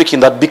Paul speaking,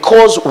 that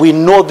because we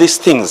know these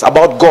things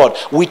about God,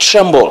 we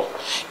tremble.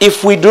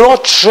 If we do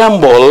not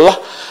tremble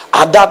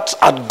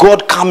at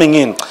God coming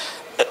in,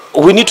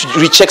 we need to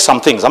recheck some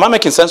things. Am I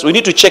making sense? We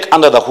need to check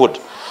under the hood.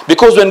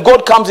 Because when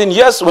God comes in,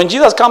 yes, when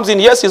Jesus comes in,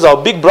 yes, he's our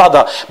big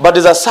brother, but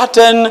there's a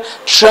certain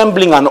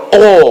trembling and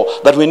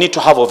awe that we need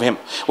to have of him.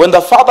 When the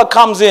Father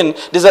comes in,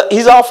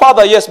 he's our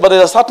Father, yes, but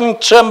there's a certain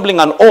trembling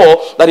and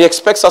awe that he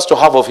expects us to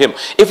have of him.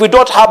 If we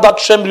don't have that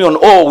trembling and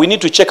awe, we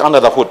need to check under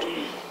the hood.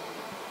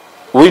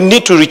 We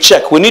need to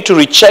recheck. We need to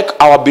recheck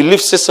our belief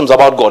systems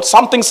about God.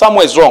 Something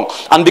somewhere is wrong.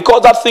 And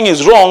because that thing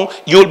is wrong,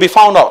 you will be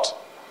found out.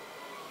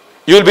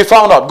 You will be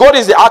found out. God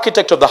is the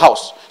architect of the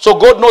house. So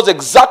God knows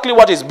exactly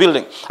what he's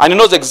building. And he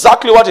knows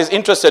exactly what he's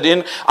interested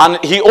in.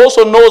 And he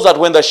also knows that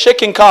when the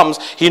shaking comes,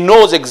 he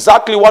knows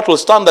exactly what will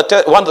stand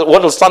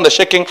the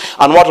shaking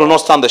and what will not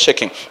stand the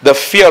shaking. The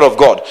fear of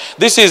God.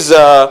 This is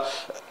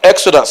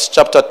Exodus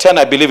chapter 10,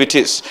 I believe it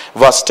is.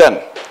 Verse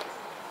 10.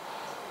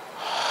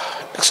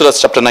 Exodus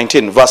chapter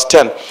 19, verse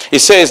 10. It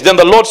says, Then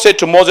the Lord said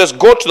to Moses,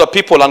 Go to the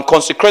people and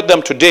consecrate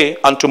them today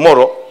and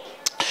tomorrow,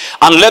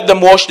 and let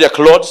them wash their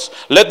clothes.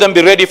 Let them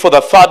be ready for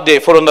the third day.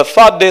 For on the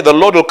third day the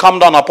Lord will come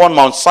down upon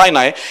Mount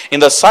Sinai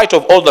in the sight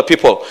of all the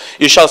people.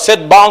 You shall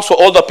set bounds for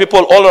all the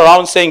people all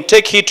around, saying,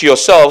 Take heed to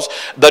yourselves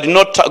that do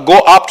not go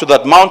up to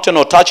that mountain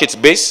or touch its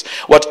base.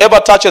 Whatever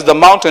touches the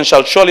mountain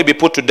shall surely be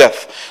put to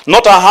death.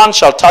 Not a hand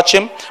shall touch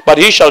him, but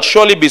he shall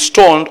surely be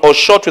stoned or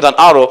shot with an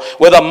arrow,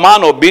 whether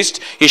man or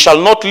beast. He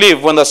shall not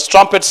live. When the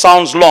trumpet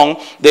sounds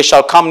long, they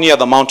shall come near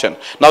the mountain.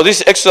 Now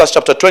this is Exodus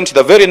chapter 20,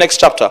 the very next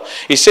chapter.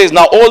 It says,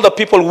 Now all the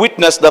people witnessed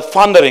witnessed the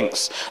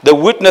thunderings. They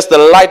witnessed the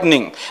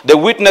lightning. They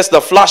witnessed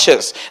the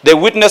flashes. They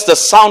witnessed the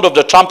sound of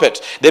the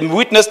trumpet. They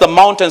witnessed the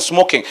mountain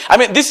smoking. I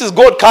mean, this is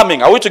God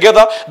coming. Are we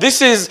together?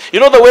 This is, you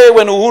know, the way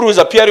when Uhuru is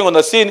appearing on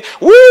the scene,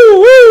 woo,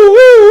 woo,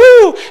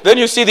 woo, woo. Then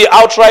you see the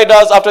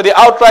outriders. After the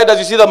outriders,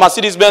 you see the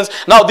Mercedes-Benz.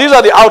 Now, these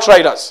are the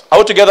outriders. Are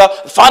we together?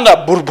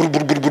 Thunder.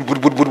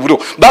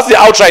 That's the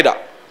outrider.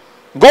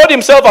 God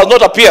himself has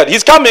not appeared.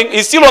 He's coming.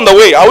 He's still on the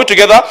way. Are we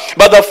together?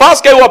 But the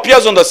first guy who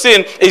appears on the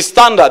scene is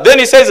thunder. Then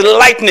he says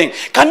lightning.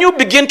 Can you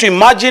begin to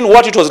imagine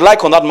what it was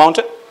like on that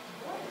mountain?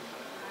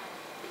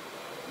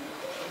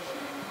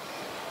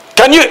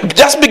 Can you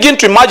just begin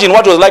to imagine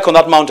what it was like on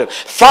that mountain?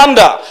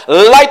 Thunder,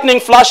 lightning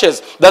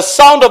flashes, the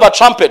sound of a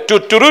trumpet.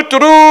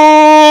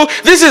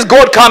 This is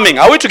God coming.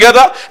 Are we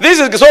together? This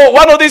is so.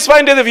 One of these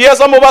fine days, if you hear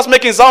some of us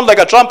making sound like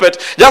a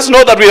trumpet, just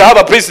know that we have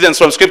a precedence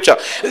from Scripture.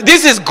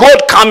 This is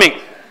God coming.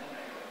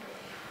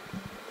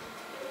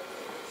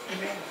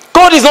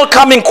 God is not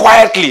coming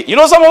quietly. You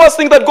know, some of us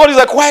think that God is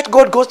a quiet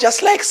God. God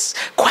just likes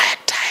quiet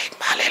time.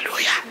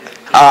 Hallelujah.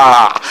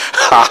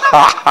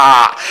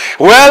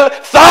 Well,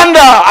 thunder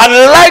and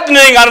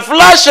lightning and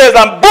flashes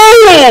and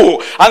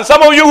boom. And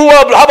some of you who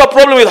have a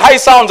problem with high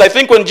sounds, I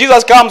think when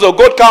Jesus comes or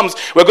God comes,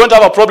 we're going to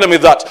have a problem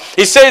with that.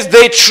 He says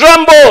they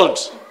trembled.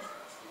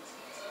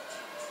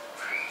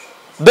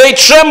 They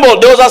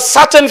trembled. There was a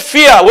certain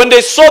fear when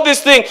they saw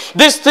this thing.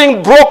 This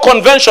thing broke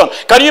convention.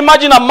 Can you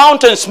imagine a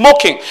mountain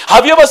smoking?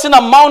 Have you ever seen a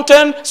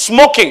mountain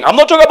smoking? I'm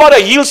not talking about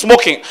a hill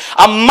smoking.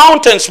 A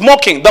mountain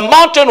smoking. The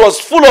mountain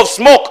was full of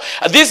smoke.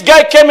 This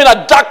guy came in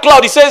a dark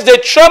cloud. He says they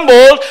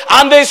trembled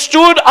and they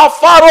stood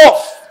afar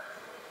off.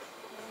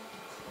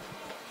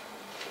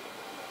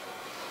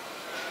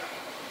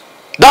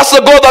 That's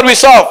the God that we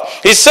serve.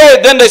 He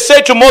said, then they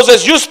said to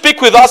Moses, you speak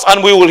with us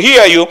and we will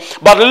hear you,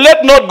 but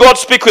let not God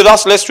speak with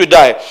us lest we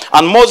die.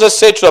 And Moses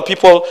said to the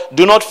people,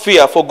 do not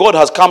fear, for God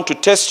has come to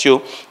test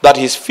you, that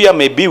his fear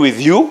may be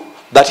with you,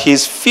 that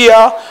his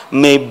fear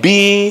may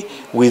be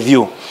with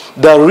you.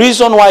 The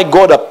reason why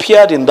God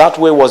appeared in that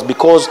way was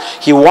because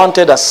he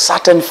wanted a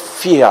certain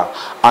fear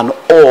and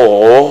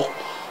awe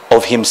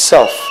of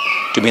himself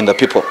to be in the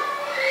people.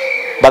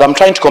 But I'm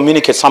trying to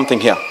communicate something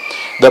here.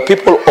 The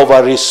people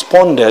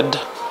over-responded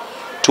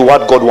to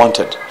what God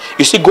wanted.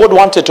 You see, God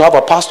wanted to have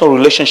a personal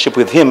relationship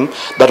with him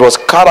that was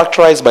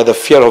characterized by the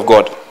fear of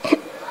God.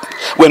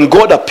 When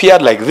God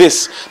appeared like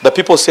this, the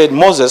people said,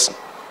 Moses,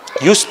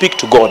 you speak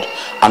to God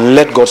and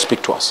let God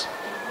speak to us.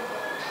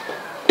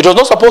 It was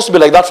not supposed to be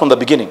like that from the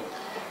beginning.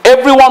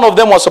 Every one of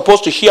them was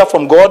supposed to hear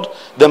from God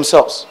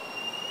themselves.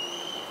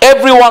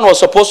 Everyone was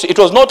supposed to. It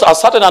was not a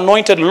certain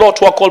anointed lot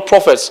who are called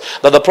prophets,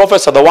 that the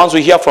prophets are the ones who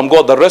hear from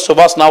God. The rest of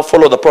us now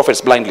follow the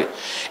prophets blindly.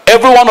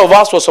 Every one of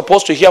us was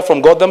supposed to hear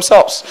from God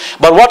themselves.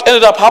 But what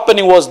ended up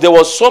happening was there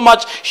was so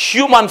much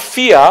human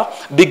fear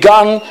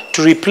began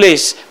to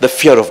replace the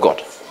fear of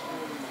God.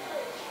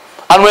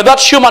 And when that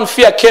human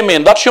fear came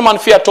in, that human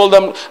fear told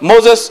them,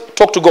 Moses,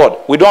 talk to God.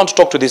 We don't want to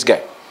talk to this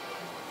guy.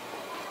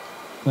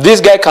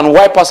 This guy can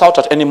wipe us out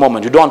at any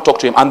moment. You don't want to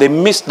talk to him. And they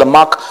missed the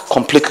mark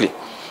completely.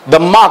 The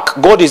mark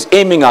God is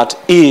aiming at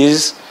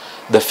is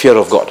the fear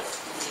of God.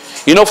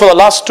 You know, for the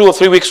last 2 or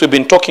 3 weeks, we've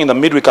been talking in the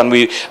midweek, and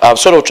we are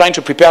sort of trying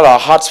to prepare our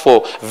hearts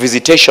for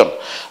visitation.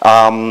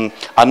 And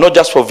not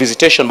just for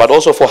visitation, but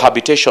also for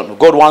habitation.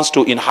 God wants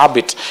to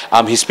inhabit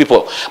his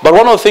people. But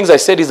one of the things I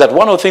said is that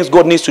one of the things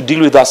God needs to deal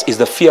with us is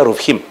the fear of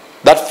him.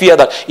 That fear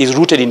that is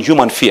rooted in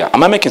human fear.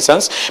 Am I making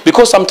sense?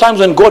 Because sometimes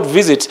when God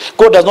visits,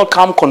 God does not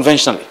come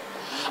conventionally.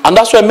 And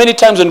that's why many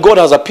times when God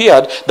has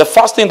appeared, the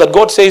first thing that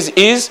God says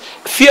is,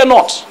 fear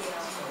not.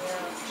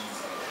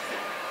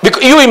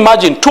 Because you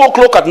imagine, 2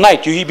 o'clock at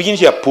night, you begin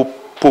to hear poop,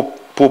 poop,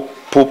 poop,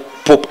 poop,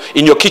 poop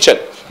in your kitchen.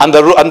 And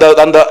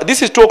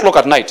this is 2 o'clock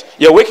at night.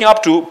 You're waking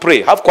up to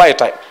pray. Have quiet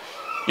time.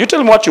 You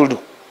tell me what you'll do.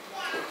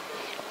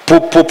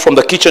 Poop, poop from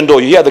the kitchen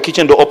door. You hear the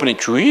kitchen door opening.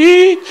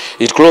 Tweet.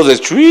 It closes.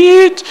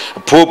 Tweet.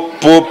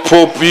 Poop, poop,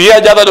 poop. You hear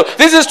the other door.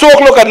 This is 2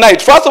 o'clock at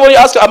night. First of all, you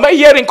ask, am I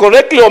hearing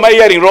correctly or am I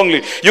hearing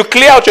wrongly? You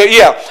clear out your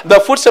ear. The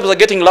footsteps are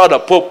getting louder.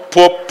 Poop,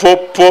 poop,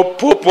 poop, poop,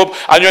 poop, poop.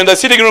 And you're in the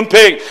sitting room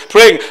praying.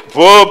 Poop,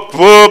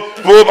 poop,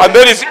 poop. And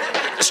then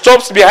it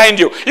stops behind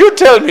you. You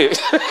tell me.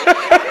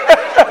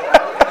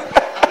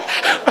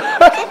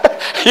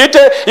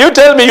 You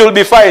tell me you'll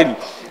be fine.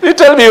 You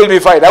tell me you'll be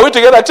fine. Are we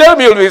together? Tell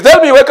me you'll be. Tell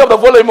me wake up the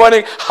following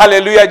morning.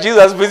 Hallelujah,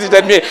 Jesus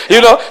visited me.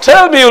 You know,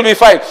 tell me you'll be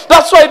fine.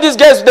 That's why these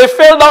guys, they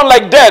fell down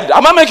like dead.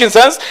 Am I making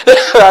sense?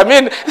 I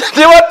mean,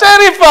 they were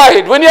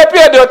terrified. When he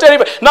appeared, they were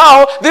terrified.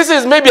 Now, this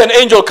is maybe an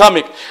angel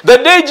coming. The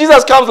day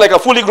Jesus comes like a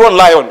fully grown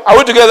lion. Are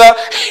we together?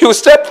 You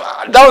step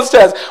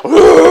downstairs.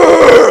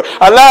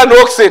 A lion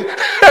walks in.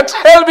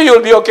 Tell me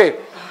you'll be okay.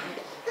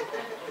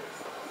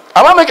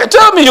 Am I making?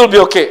 Tell me you'll be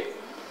okay.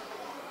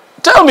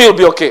 Tell me you'll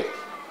be okay.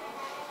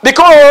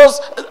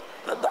 Because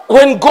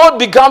when God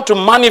began to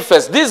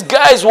manifest, these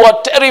guys were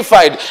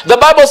terrified. The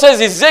Bible says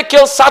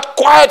Ezekiel sat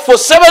quiet for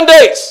 7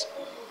 days.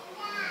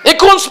 He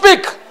couldn't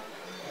speak.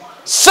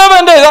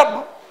 7 days.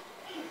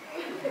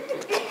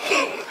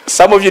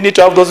 Some of you need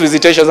to have those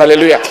visitations.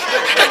 Hallelujah.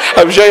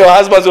 I'm sure your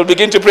husbands will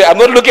begin to pray. I'm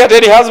not looking at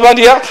any husband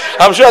here.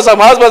 I'm sure some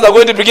husbands are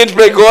going to begin to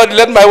pray, God,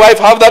 let my wife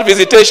have that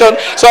visitation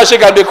so she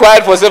can be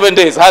quiet for 7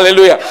 days.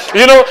 Hallelujah.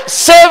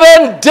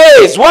 7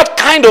 days. What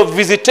kind of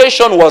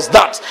visitation was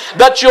that?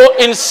 That you're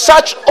in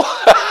such...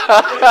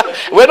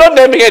 We're not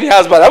naming any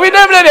husband. Have we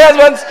named any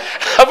husbands?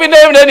 Have we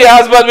named any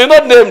husband? We're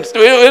not named.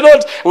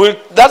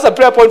 That's a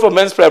prayer point for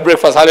men's prayer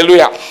breakfast.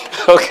 Hallelujah.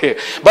 Okay.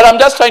 But I'm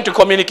just trying to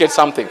communicate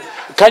something.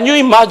 Can you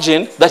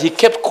imagine that he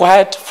kept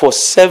quiet for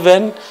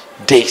 7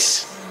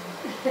 days?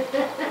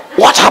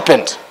 What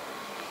happened?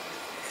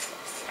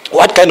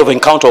 What kind of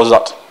encounter was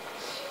that?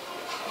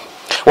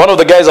 One of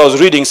the guys I was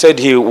reading said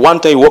one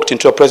day he walked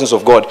into the presence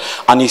of God,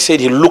 and he said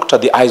he looked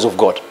at the eyes of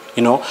God,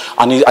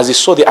 and as he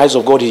saw the eyes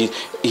of God, he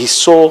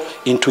saw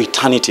into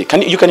eternity.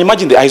 You can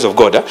imagine the eyes of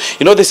God.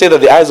 They say that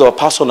the eyes of a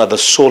person are the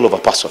soul of a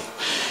person.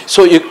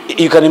 So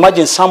you can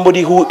imagine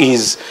somebody who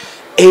is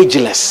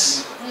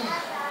ageless,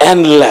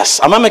 endless.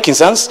 Am I making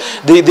sense?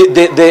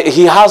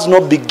 He has no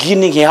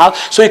beginning.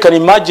 So you can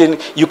imagine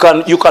you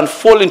can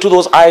fall into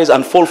those eyes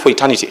and fall for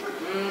eternity.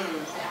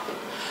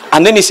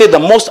 And then he said the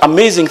most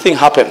amazing thing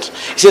happened.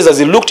 He says as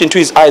he looked into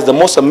his eyes, the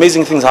most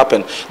amazing things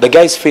happened. The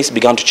guy's face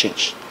began to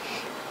change.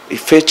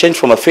 It changed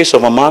from a face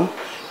of a man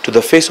to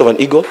the face of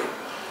an eagle,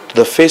 to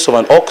the face of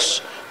an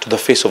ox, to the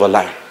face of a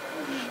lion.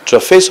 To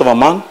the face of a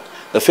man,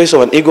 the face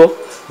of an eagle,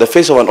 the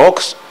face of an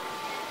ox.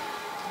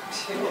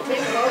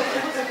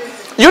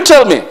 You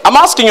tell me. I'm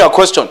asking you a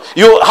question.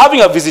 You're having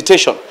a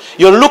visitation.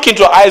 You're looking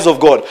to the eyes of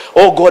God.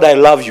 Oh God, I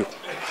love you.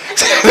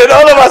 Then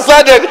all of a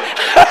sudden,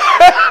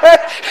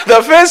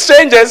 the face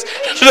changes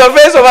to the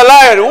face of a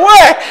lion.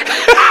 Where?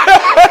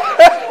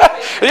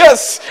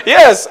 Yes.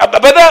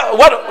 But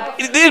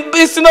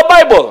it's in the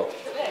Bible.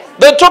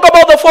 They talk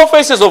about the 4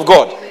 faces of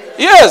God.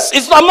 Yes,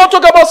 I'm not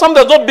talking about something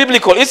that's not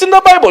biblical. It's in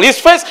the Bible. His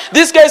face,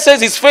 this guy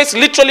says his face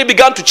literally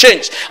began to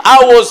change. I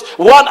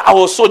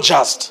was so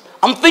jazzed.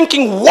 I'm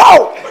thinking,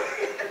 wow.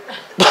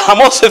 But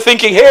I'm also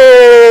thinking,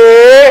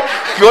 hey,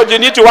 God, you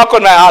need to work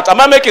on my heart. Am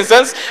I making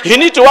sense? You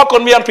need to work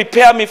on me and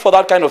prepare me for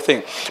that kind of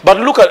thing. But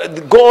look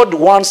at, God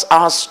wants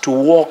us to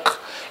walk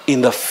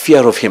in the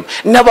fear of him.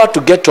 Never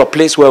to get to a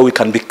place where we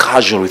can be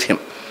casual with him.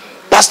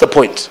 That's the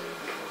point.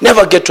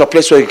 Never get to a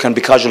place where you can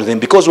be casual with him.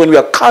 Because when we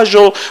are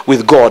casual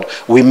with God,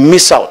 we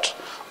miss out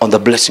on the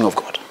blessing of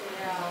God.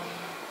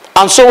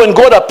 And so when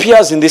God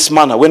appears in this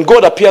manner, when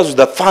God appears with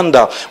the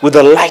thunder, with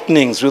the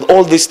lightnings, with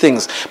all these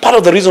things, part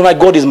of the reason why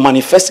God is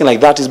manifesting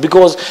like that is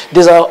because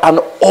there's an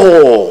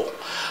awe,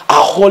 a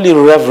holy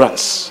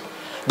reverence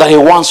that he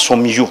wants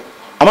from you.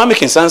 Am I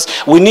making sense?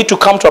 We need to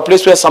come to a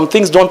place where some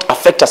things don't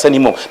affect us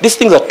anymore. These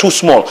things are too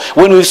small.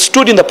 When we've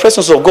stood in the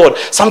presence of God,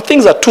 some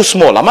things are too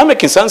small. Am I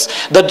making sense?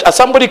 That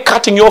somebody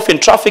cutting you off in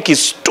traffic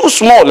is too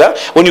small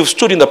when you've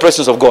stood in the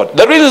presence of God.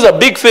 The reason it's a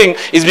big thing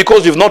is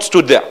because you've not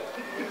stood there.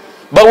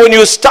 But when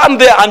you stand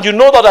there and you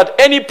know that at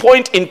any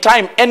point in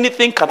time,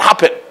 anything can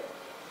happen.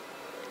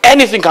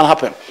 Anything can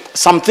happen.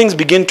 Some things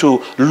begin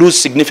to lose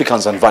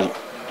significance and value.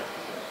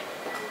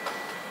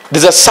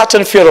 There's a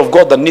certain fear of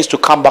God that needs to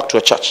come back to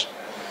a church.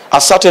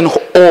 A certain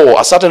awe,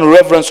 a certain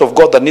reverence of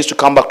God that needs to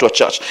come back to a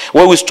church.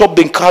 Where we stop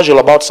being casual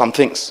about some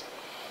things.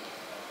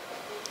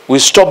 We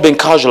stop being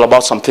casual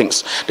about some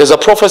things. There's a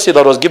prophecy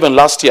that was given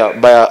last year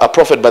by a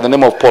prophet by the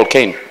name of Paul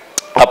Cain.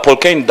 Paul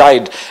Cain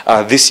died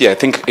this year, I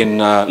think in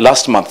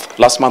last month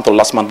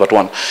but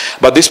one.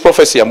 But this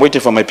prophecy, I'm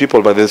waiting for my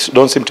people, but they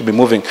don't seem to be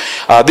moving.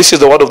 This is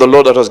the word of the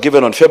Lord that was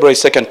given on February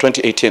 2nd,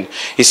 2018.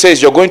 He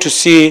says, you're going to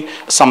see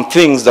some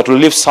things that will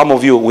leave some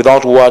of you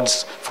without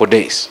words for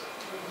days.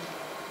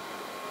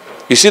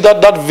 You see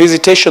that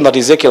visitation that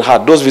Ezekiel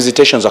had, those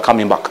visitations are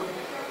coming back.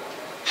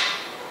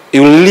 It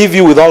will leave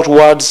you without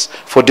words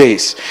for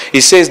days. He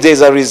says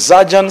there's a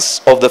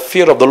resurgence of the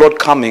fear of the Lord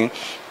coming,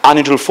 and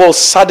it will fall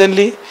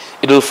suddenly.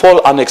 It will fall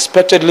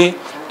unexpectedly.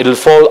 It will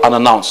fall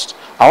unannounced.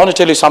 I want to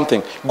tell you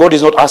something. God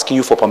is not asking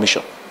you for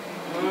permission.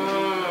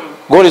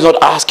 God is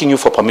not asking you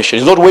for permission.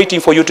 He's not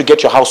waiting for you to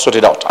get your house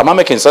sorted out. Am I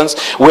making sense?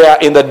 We are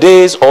in the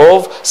days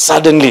of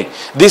suddenly.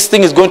 This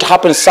thing is going to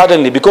happen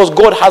suddenly. Because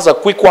God has a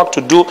quick work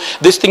to do,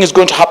 this thing is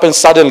going to happen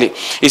suddenly.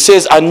 He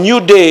says a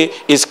new day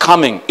is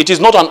coming. It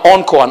is not an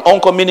encore. An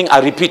encore meaning a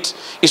repeat.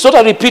 It's not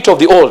a repeat of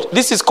the old.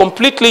 This is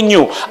completely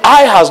new.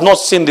 Eye has not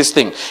seen this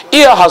thing.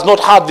 Ear has not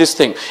heard this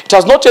thing. It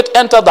has not yet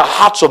entered the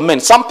hearts of men.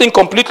 Something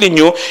completely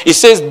new. He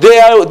says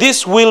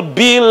this will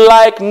be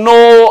like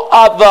no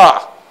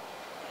other.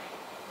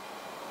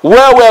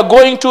 Where we are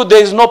going to,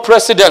 there is no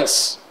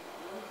precedence.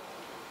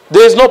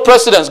 There is no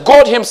precedence.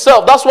 God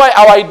himself, that's why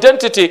our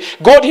identity,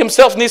 God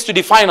himself needs to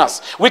define us.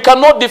 We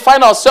cannot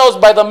define ourselves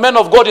by the men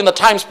of God in the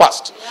times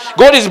past.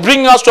 God is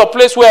bringing us to a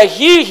place where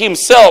he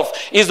himself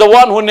is the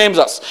one who names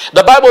us.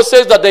 The Bible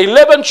says that the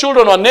 11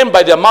 children were named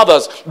by their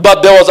mothers,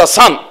 but there was a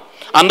son.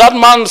 And that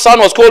man's son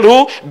was called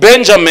who?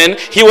 Benjamin.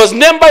 He was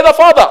named by the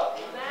father.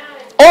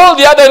 All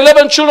the other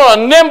 11 children are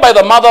named by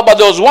the mother, but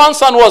there was one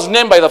son who was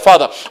named by the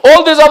father.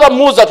 All these other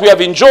moves that we have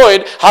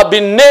enjoyed have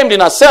been named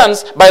in a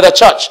sense by the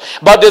church.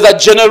 But there's a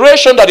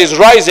generation that is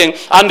rising,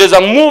 and there's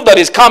a move that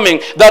is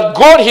coming, that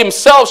God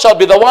himself shall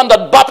be the one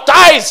that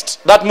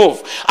baptized that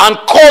move and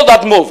called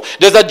that move.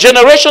 There's a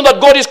generation that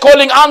God is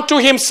calling unto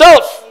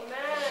himself,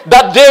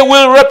 that they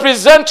will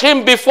represent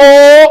him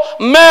before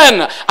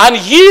men, and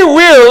he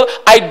will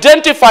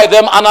identify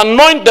them and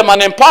anoint them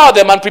and empower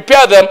them and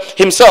prepare them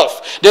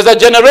himself. There's a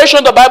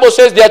generation, the Bible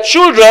says, their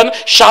children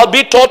shall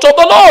be taught of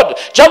the Lord,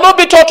 shall not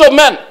be taught of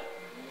men,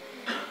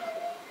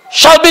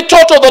 shall be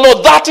taught of the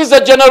Lord. That is the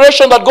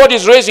generation that God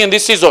is raising in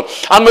this season.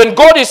 And when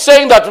God is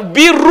saying that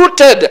be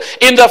rooted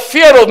in the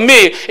fear of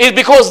me, is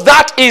because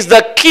that is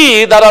the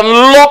key that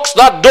unlocks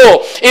that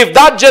door. If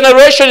that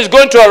generation is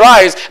going to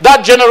arise,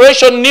 that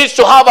generation needs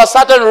to have a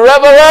certain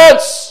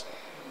reverence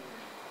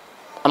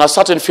and a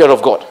certain fear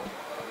of God.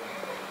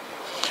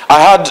 I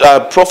had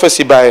a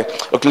prophecy by,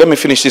 okay, let me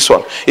finish this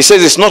one. It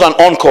says it's not an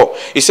encore.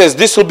 It says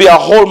this will be a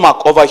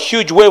hallmark of a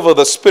huge wave of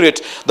the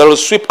Spirit that will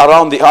sweep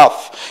around the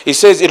earth. It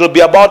says it will be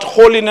about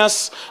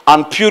holiness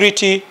and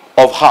purity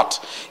of heart.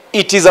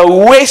 It is a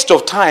waste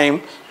of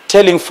time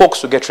telling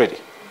folks to get ready.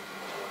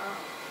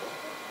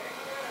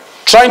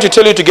 Trying to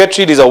tell you to get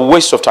ready is a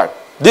waste of time.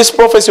 This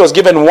prophecy was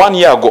given 1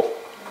 year ago.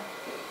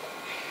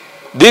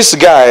 This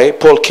guy,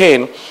 Paul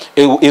Cain,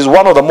 is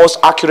one of the most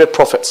accurate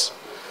prophets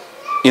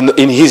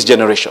in his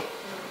generation.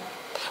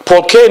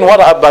 Paul Cain,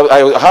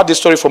 I heard this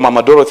story from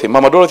Mama Dorothy.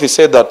 Mama Dorothy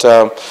said that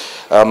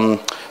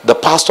the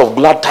pastor of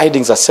Glad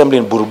Tidings Assembly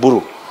in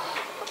Buruburu,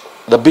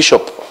 the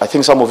bishop, I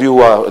think some of you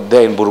were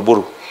there in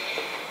Buruburu.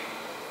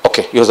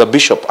 Okay, he was a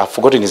bishop. I've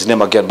forgotten his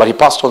name again, but he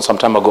passed on some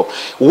time ago.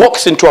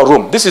 Walks into a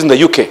room. This is in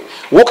the UK.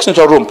 Walks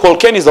into a room. Paul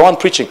Cain is the one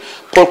preaching.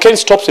 Paul Cain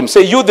stops him.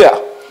 Say, you there?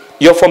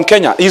 You're from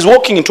Kenya. He's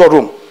walking into a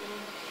room.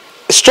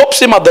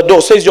 Stops him at the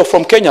door, says, you're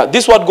from Kenya.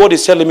 This is what God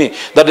is telling me,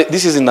 that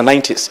this is in the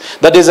 90s,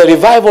 that there's a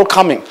revival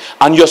coming,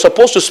 and you're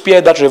supposed to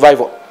spearhead that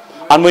revival.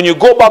 And when you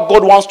go back,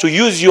 God wants to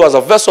use you as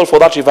a vessel for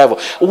that revival.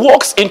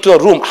 Walks into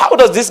a room. How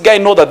does this guy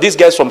know that this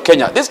guy is from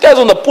Kenya? This guy's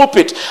on the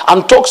pulpit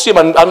and talks to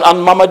him.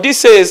 And Mama D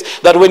says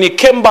that when he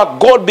came back,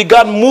 God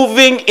began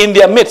moving in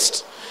their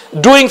midst,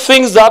 doing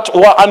things that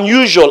were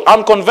unusual,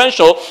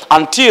 unconventional,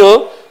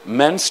 until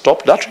men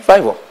stopped that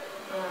revival.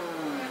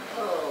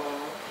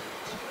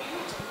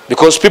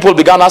 Because people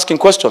began asking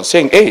questions,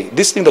 saying, hey,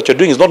 this thing that you're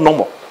doing is not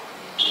normal.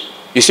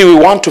 You see, we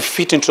want to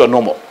fit into a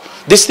normal.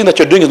 This thing that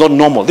you're doing is not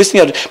normal. This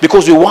thing,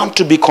 because we want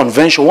to be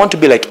conventional, we want to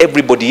be like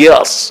everybody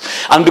else.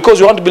 And because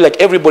we want to be like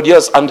everybody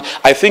else, and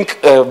I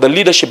think the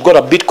leadership got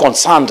a bit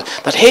concerned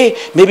that, hey,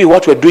 maybe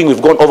what we're doing,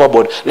 we've gone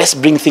overboard. Let's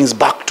bring things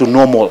back to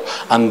normal.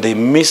 And they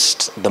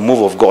missed the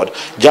move of God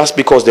just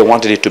because they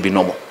wanted it to be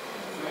normal.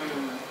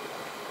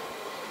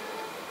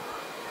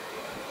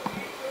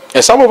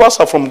 Some of us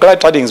are from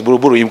Glad Tidings,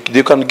 Buruburu.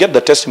 You can get the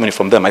testimony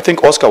from them. I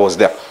think Oscar was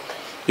there.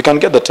 You can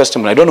get the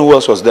testimony. I don't know who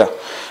else was there,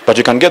 but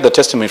you can get the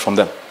testimony from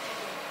them.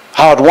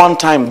 How at one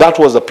time that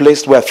was the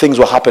place where things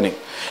were happening.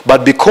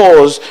 But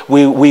because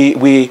we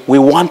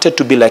wanted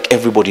to be like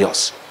everybody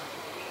else.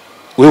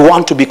 We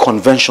want to be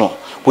conventional.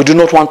 We do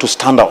not want to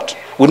stand out.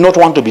 We do not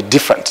want to be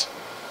different.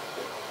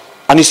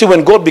 And you see,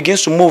 when God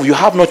begins to move, you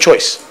have no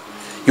choice.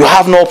 You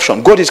have no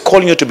option. God is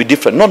calling you to be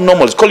different. Not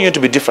normal. He's calling you to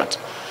be different.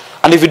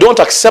 And if you don't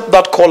accept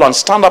that call and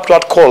stand up to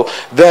that call,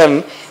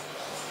 then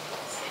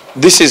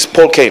this is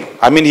Paul Cain.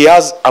 I mean, he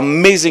has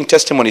amazing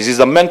testimonies. He's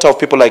a mentor of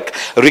people like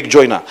Rick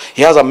Joyner.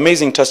 He has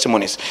amazing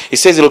testimonies. He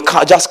says it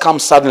will just come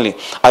suddenly.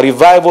 A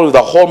revival with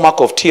a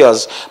hallmark of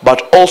tears,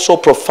 but also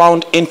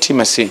profound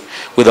intimacy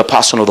with the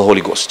person of the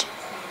Holy Ghost.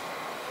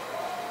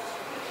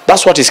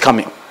 That's what is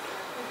coming.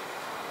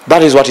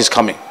 That is what is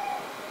coming.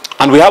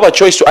 And we have a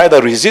choice to either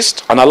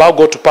resist and allow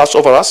God to pass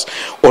over us,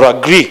 or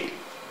agree.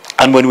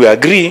 And when we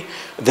agree,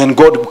 then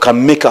God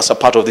can make us a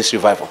part of this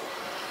revival.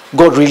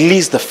 God,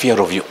 release the fear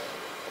of you.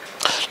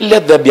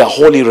 Let there be a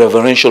holy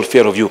reverential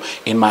fear of you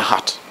in my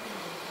heart.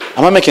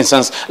 Am I making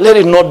sense? Let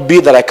it not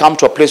be that I come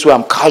to a place where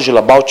I'm casual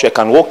about you. I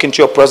can walk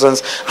into your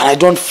presence and I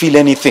don't feel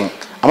anything.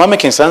 Am I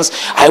making sense?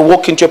 I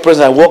walk into your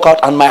presence, I walk out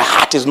and my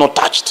heart is not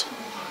touched.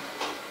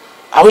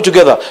 Are we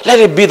together? Let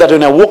it be that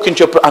when I walk into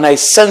your presence and I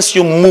sense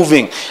you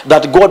moving,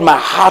 that God, my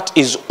heart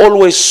is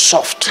always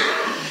soft,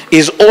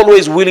 is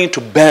always willing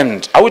to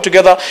bend. Are we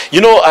together?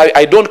 You know,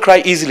 I don't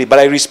cry easily, but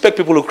I respect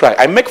people who cry.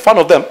 I make fun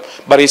of them,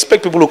 but I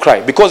respect people who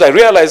cry, because I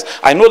realize,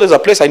 I know there's a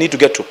place I need to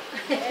get to.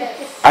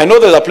 I know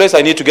there's a place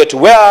I need to get to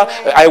where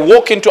I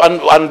walk into,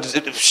 and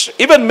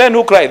even men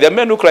who cry, there are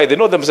men who cry, they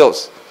know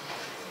themselves.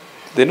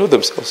 They know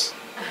themselves.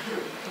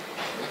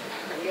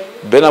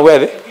 Ben, where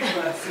are they?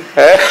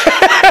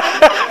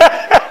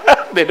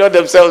 They know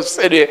themselves.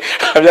 Anyway,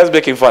 I'm just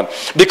making fun.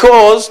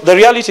 Because the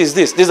reality is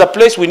this. There's a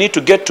place we need to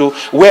get to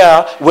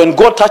where when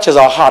God touches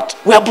our heart,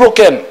 we are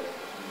broken.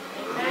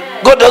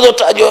 God doesn't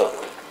touch you.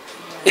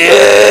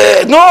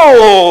 Yeah.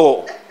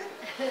 No.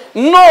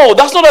 No,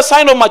 that's not a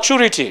sign of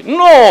maturity.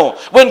 No.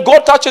 When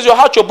God touches your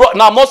heart, you're broken.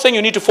 Now, I'm not saying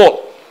you need to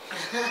fall.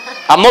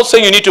 I'm not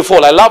saying you need to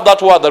fall. I love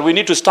that word, that we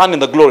need to stand in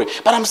the glory.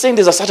 But I'm saying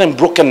there's a certain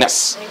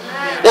brokenness.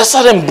 There's a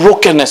certain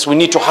brokenness we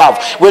need to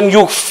have. When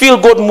you feel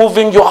God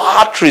moving, your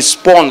heart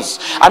responds.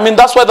 I mean,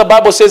 that's why the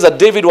Bible says that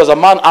David was a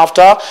man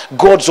after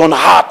God's own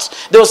heart.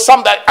 There was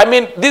some that, I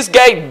mean, this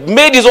guy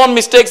made his own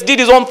mistakes, did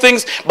his own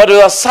things, but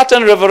there was a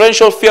certain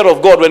reverential fear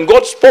of God. When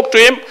God spoke to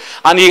him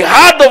and he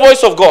heard the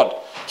voice of God,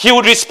 he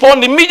would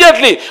respond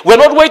immediately. We're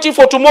not waiting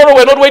for tomorrow.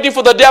 We're not waiting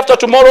for the day after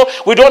tomorrow.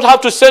 We don't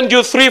have to send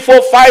you 3,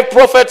 4, 5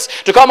 prophets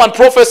to come and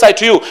prophesy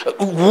to you.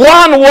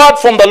 One word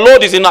from the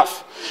Lord is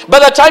enough. By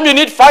the time you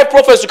need 5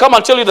 prophets to come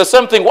and tell you the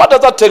same thing, what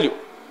does that tell you?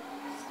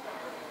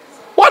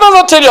 What does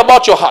that tell you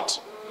about your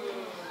heart?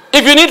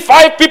 If you need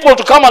 5 people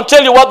to come and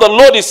tell you what the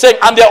Lord is saying,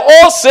 and they're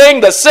all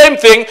saying the same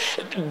thing,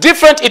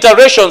 different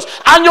iterations,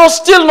 and you're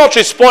still not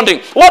responding,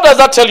 what does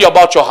that tell you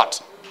about your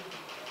heart?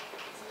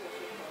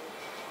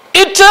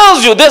 It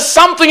tells you there's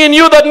something in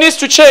you that needs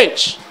to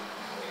change.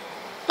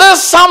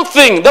 There's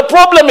something. The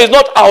problem is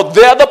not out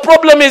there. The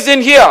problem is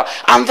in here.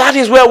 And that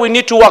is where we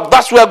need to work.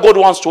 That's where God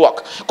wants to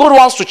work. God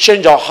wants to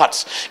change our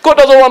hearts. God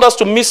doesn't want us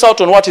to miss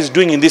out on what He's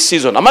doing in this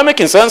season. Am I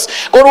making sense?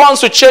 God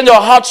wants to change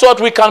our hearts so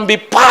that we can be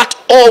part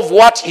of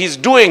what He's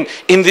doing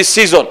in this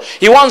season.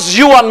 He wants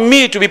you and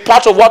me to be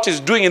part of what He's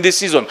doing in this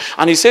season.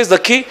 And He says the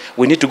key,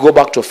 we need to go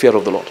back to fear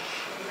of the Lord.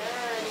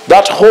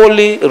 That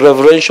holy,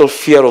 reverential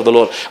fear of the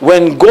Lord.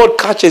 When God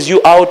catches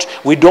you out,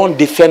 we don't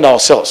defend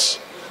ourselves.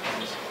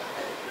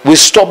 We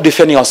stop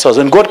defending ourselves.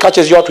 When God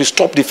catches you out, we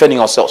stop defending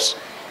ourselves.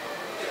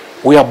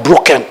 We are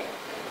broken.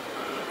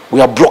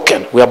 We are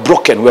broken. We are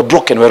broken. We are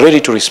broken. We are ready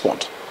to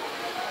respond.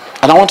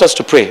 And I want us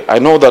to pray. I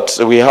know that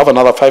we have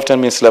another 5-10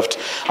 minutes left.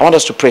 I want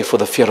us to pray for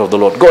the fear of the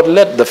Lord. God,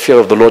 let the fear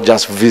of the Lord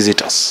just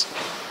visit us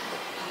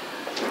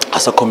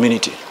as a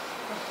community.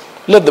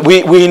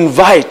 We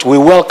invite, we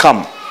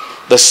welcome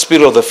the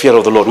spirit of the fear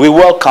of the Lord. We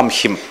welcome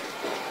Him.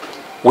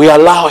 We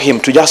allow Him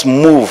to just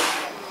move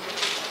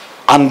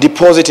and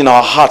deposit in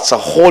our hearts a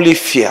holy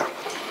fear,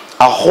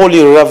 a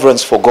holy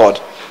reverence for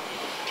God.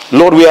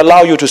 Lord, we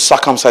allow you to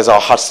circumcise our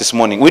hearts this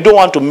morning. We don't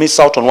want to miss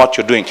out on what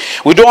you're doing.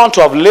 We don't want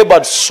to have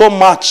labored so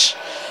much.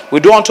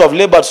 We don't want to have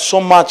labored so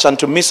much and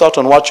to miss out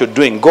on what you're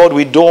doing. God,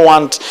 we don't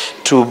want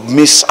to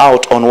miss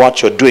out on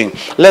what you're doing.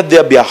 Let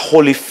there be a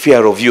holy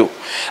fear of you.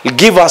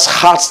 Give us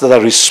hearts that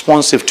are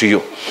responsive to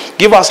you.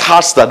 Give us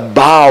hearts that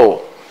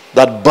bow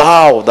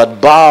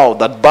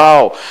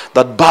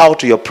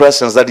to your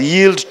presence, that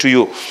yield to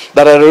you,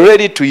 that are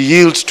ready to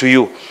yield to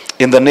you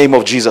in the name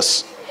of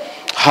Jesus.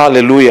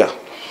 Hallelujah.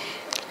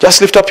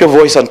 Just lift up your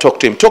voice and talk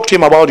to Him. Talk to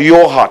Him about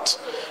your heart.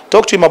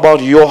 Talk to Him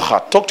about your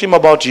heart. Talk to Him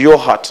about your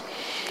heart.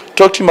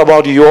 Talk to Him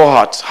about your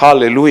heart.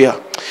 Hallelujah.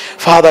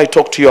 Father, I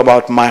talk to you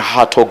about my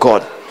heart, oh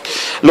God.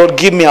 Lord,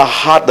 give me a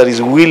heart that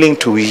is willing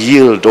to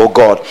yield, oh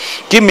God.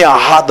 Give me a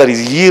heart that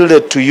is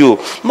yielded to you.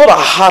 Not a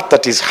heart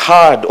that is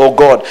hard, oh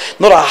God.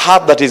 Not a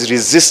heart that is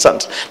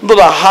resistant. Not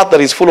a heart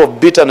that is full of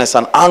bitterness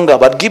and anger.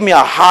 But give me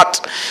a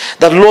heart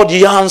that, Lord,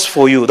 yearns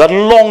for you, that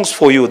longs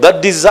for you,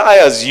 that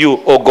desires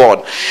you, oh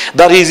God.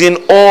 That is in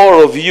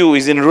awe of you,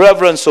 is in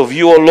reverence of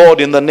you, oh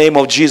Lord, in the name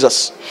of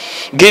Jesus.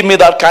 Give me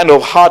that kind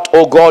of heart,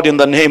 oh God, in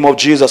the name of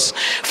Jesus.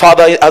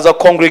 Father, as a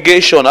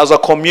congregation, as a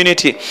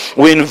community,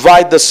 we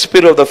invite the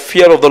spirit of the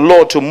fear of the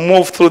Lord to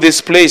move through this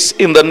place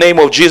in the name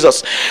of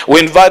Jesus. We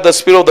invite the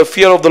spirit of the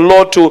fear of the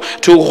Lord to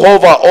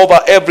hover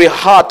over every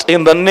heart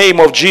in the name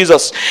of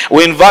Jesus.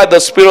 We invite the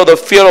spirit of the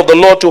fear of the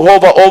Lord to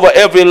hover over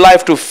every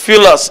life, to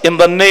fill us in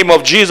the name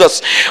of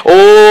Jesus.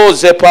 Oh,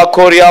 zepa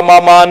koria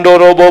mamando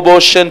robobo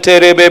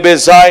shentere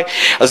bebezai,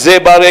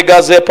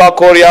 zebarega zepa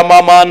koria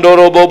mamando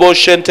robobo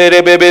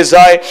shentere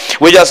bebezai.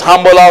 We just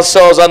humble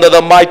ourselves under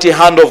the mighty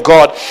hand of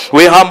God.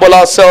 We humble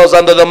ourselves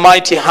under the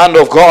mighty hand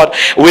of God.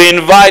 We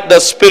invite the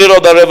spirit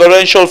of the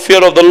reverential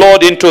fear of the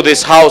Lord into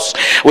this house.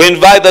 We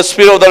invite the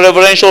spirit of the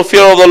reverential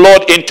fear of the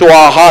Lord into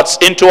our hearts,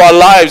 into our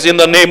lives in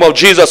the name of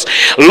Jesus.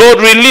 Lord,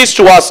 release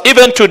to us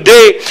even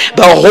today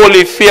the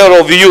holy fear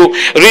of you.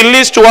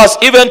 Release to us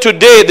even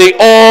today the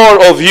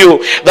awe of you,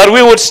 that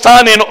we would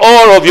stand in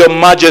awe of your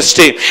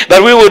majesty,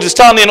 that we would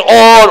stand in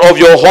awe of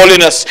your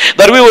holiness,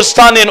 that we would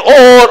stand in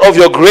awe of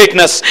your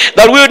greatness,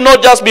 that we would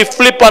not just be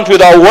flippant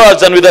with our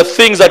words and with the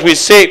things that we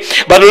say,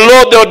 but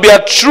Lord, there would be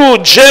a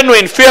true,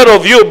 genuine fear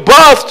of you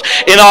birthed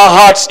in our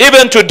hearts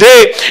even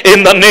today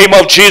in the name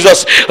of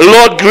Jesus.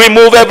 Lord,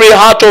 remove every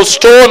heart of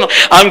stone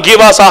and give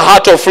us a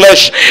heart of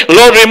flesh.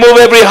 Lord, remove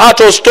every heart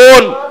of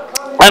stone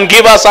and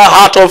give us a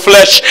heart of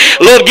flesh.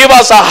 Lord, give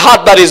us a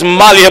heart that is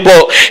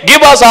malleable.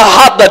 Give us a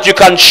heart that you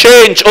can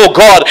change, oh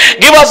God.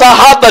 Give us a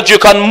heart that you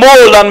can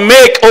mold and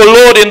make, oh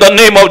Lord, in the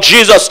name of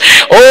Jesus.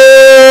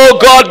 Oh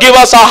God, give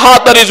us a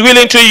heart that is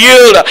willing to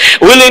yield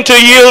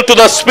to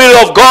the Spirit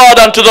of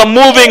God and to the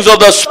movings of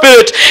the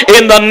Spirit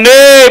in the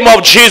name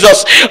of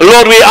Jesus.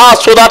 Lord, we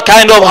ask for that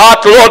kind of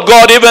heart, Lord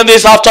God, even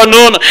this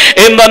afternoon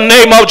in the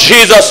name of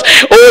Jesus.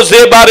 Oh,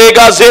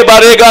 zebarega,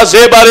 zebarega,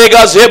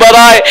 zebarega,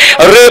 zebarai,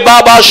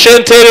 rebaba, shen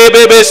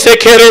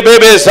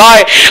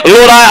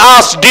Lord, I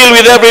ask, deal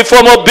with every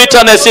form of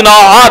bitterness in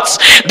our hearts.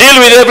 Deal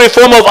with every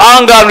form of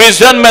anger and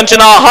resentment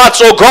in our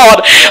hearts, oh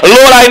God.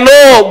 Lord, I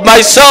know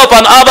myself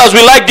and others,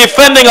 we like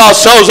defending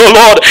ourselves, oh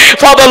Lord.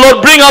 Father,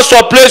 Lord, bring us to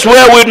a place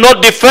where we would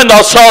not defend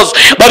ourselves,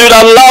 but we'd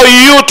allow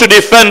you to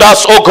defend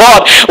us, oh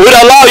God. We'd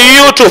allow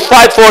you to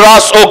fight for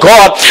us, oh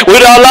God.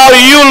 We'd allow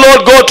you,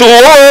 Lord God, to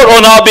war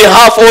on our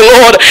behalf, oh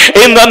Lord,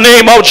 in the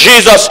name of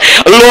Jesus.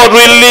 Lord,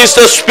 release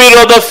the spirit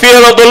of the fear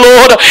of the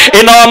Lord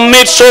in our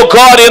midst, oh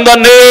God, in the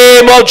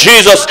name of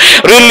Jesus.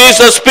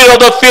 Release the spirit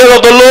of the fear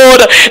of the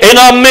Lord in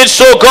our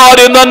midst, oh God,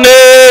 in the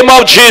name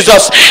of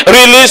Jesus.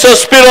 Release the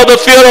spirit of the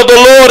fear of the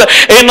Lord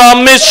in our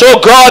midst, oh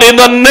God, in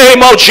the name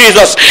of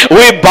Jesus.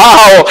 We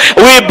bow,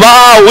 we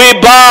bow, we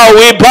bow,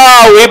 we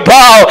bow, we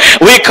bow.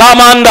 We come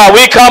under,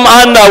 we come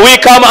under, we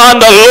come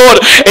under, Lord,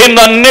 in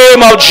the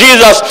name of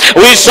Jesus.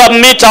 We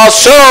submit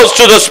ourselves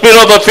to the spirit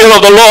of the fear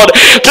of the Lord,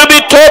 to be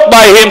taught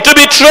by him, to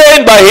be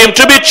trained by him,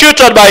 to be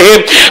tutored by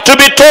him, to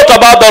be taught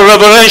about the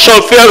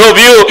reverential fear of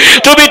you,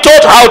 to be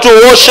taught how to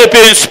worship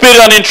you in spirit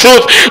and in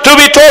truth, to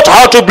be taught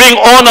how to bring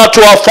honor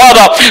to our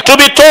Father, to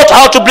be taught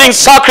how to bring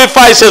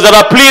sacrifices that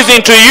are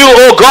pleasing to you,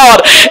 oh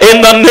God,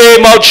 in the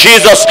name of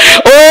Jesus.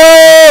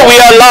 Oh, we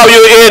allow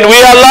you in, we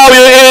allow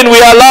you in, we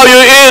allow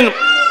you in.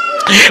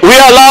 We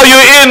allow you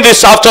in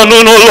this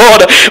afternoon, oh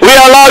Lord. We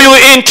allow you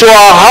into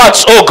our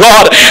hearts, oh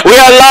God. We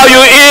allow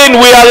you in,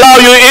 we allow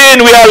you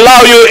in, we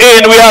allow you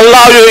in, we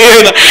allow you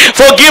in.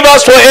 Forgive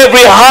us for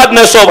every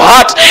hardness of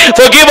heart.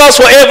 Forgive us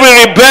for every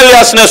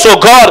rebelliousness, oh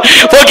God.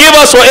 Forgive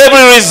us for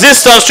every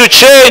resistance to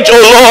change,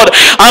 oh Lord.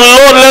 And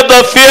Lord, let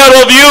the fear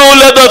of you,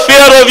 let the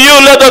fear of you,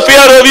 let the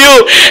fear of you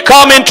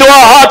come into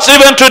our hearts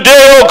even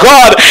today, oh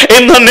God,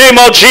 in the name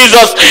of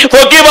Jesus.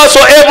 Forgive us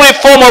for every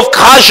form of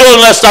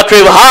casualness that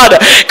we've had.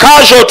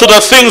 Casual to the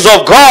things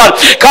of God,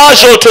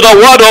 casual to the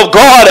word of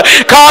God,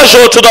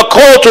 casual to the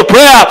call to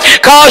prayer,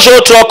 casual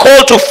to a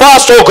call to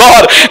fast, oh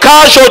God,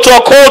 casual to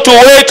a call to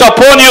wait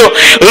upon you.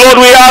 Lord,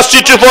 we ask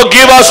you to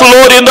forgive us,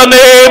 Lord, in the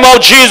name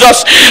of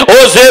Jesus.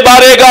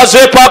 Ozebarega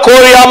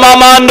zepakoria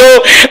mamando,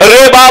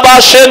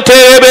 rebaba shente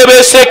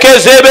rebebe seke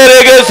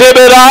zeberege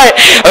zeberai,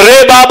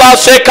 rebaba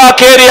seka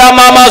keria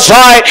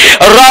mamazai,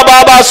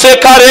 rababa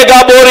seka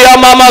rega boria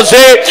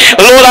mamaze.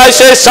 Lord, I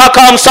say,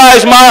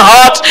 circumcise my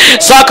heart,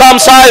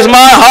 circumcise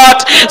my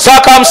heart,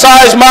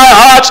 circumcise my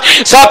heart,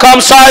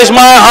 circumcise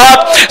my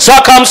heart,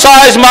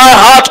 circumcise my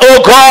heart, oh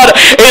God,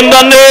 in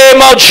the name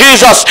of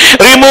Jesus.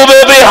 Remove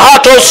every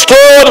heart of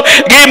stone,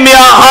 give me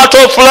a heart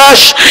of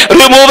flesh.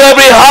 Remove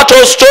every heart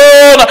of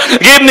stone,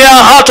 give me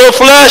a heart of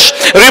flesh.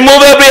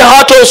 Remove every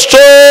heart of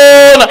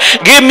stone,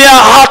 give me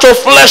a heart of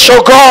flesh,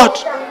 oh God.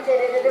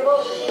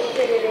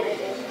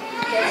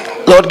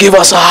 Lord, give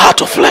us a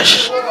heart of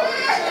flesh.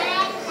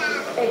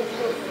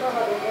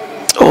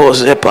 Oh,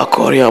 Zepa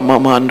Korea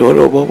Mama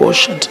Ndoro Bobo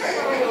Shant.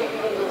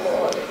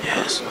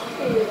 Yes.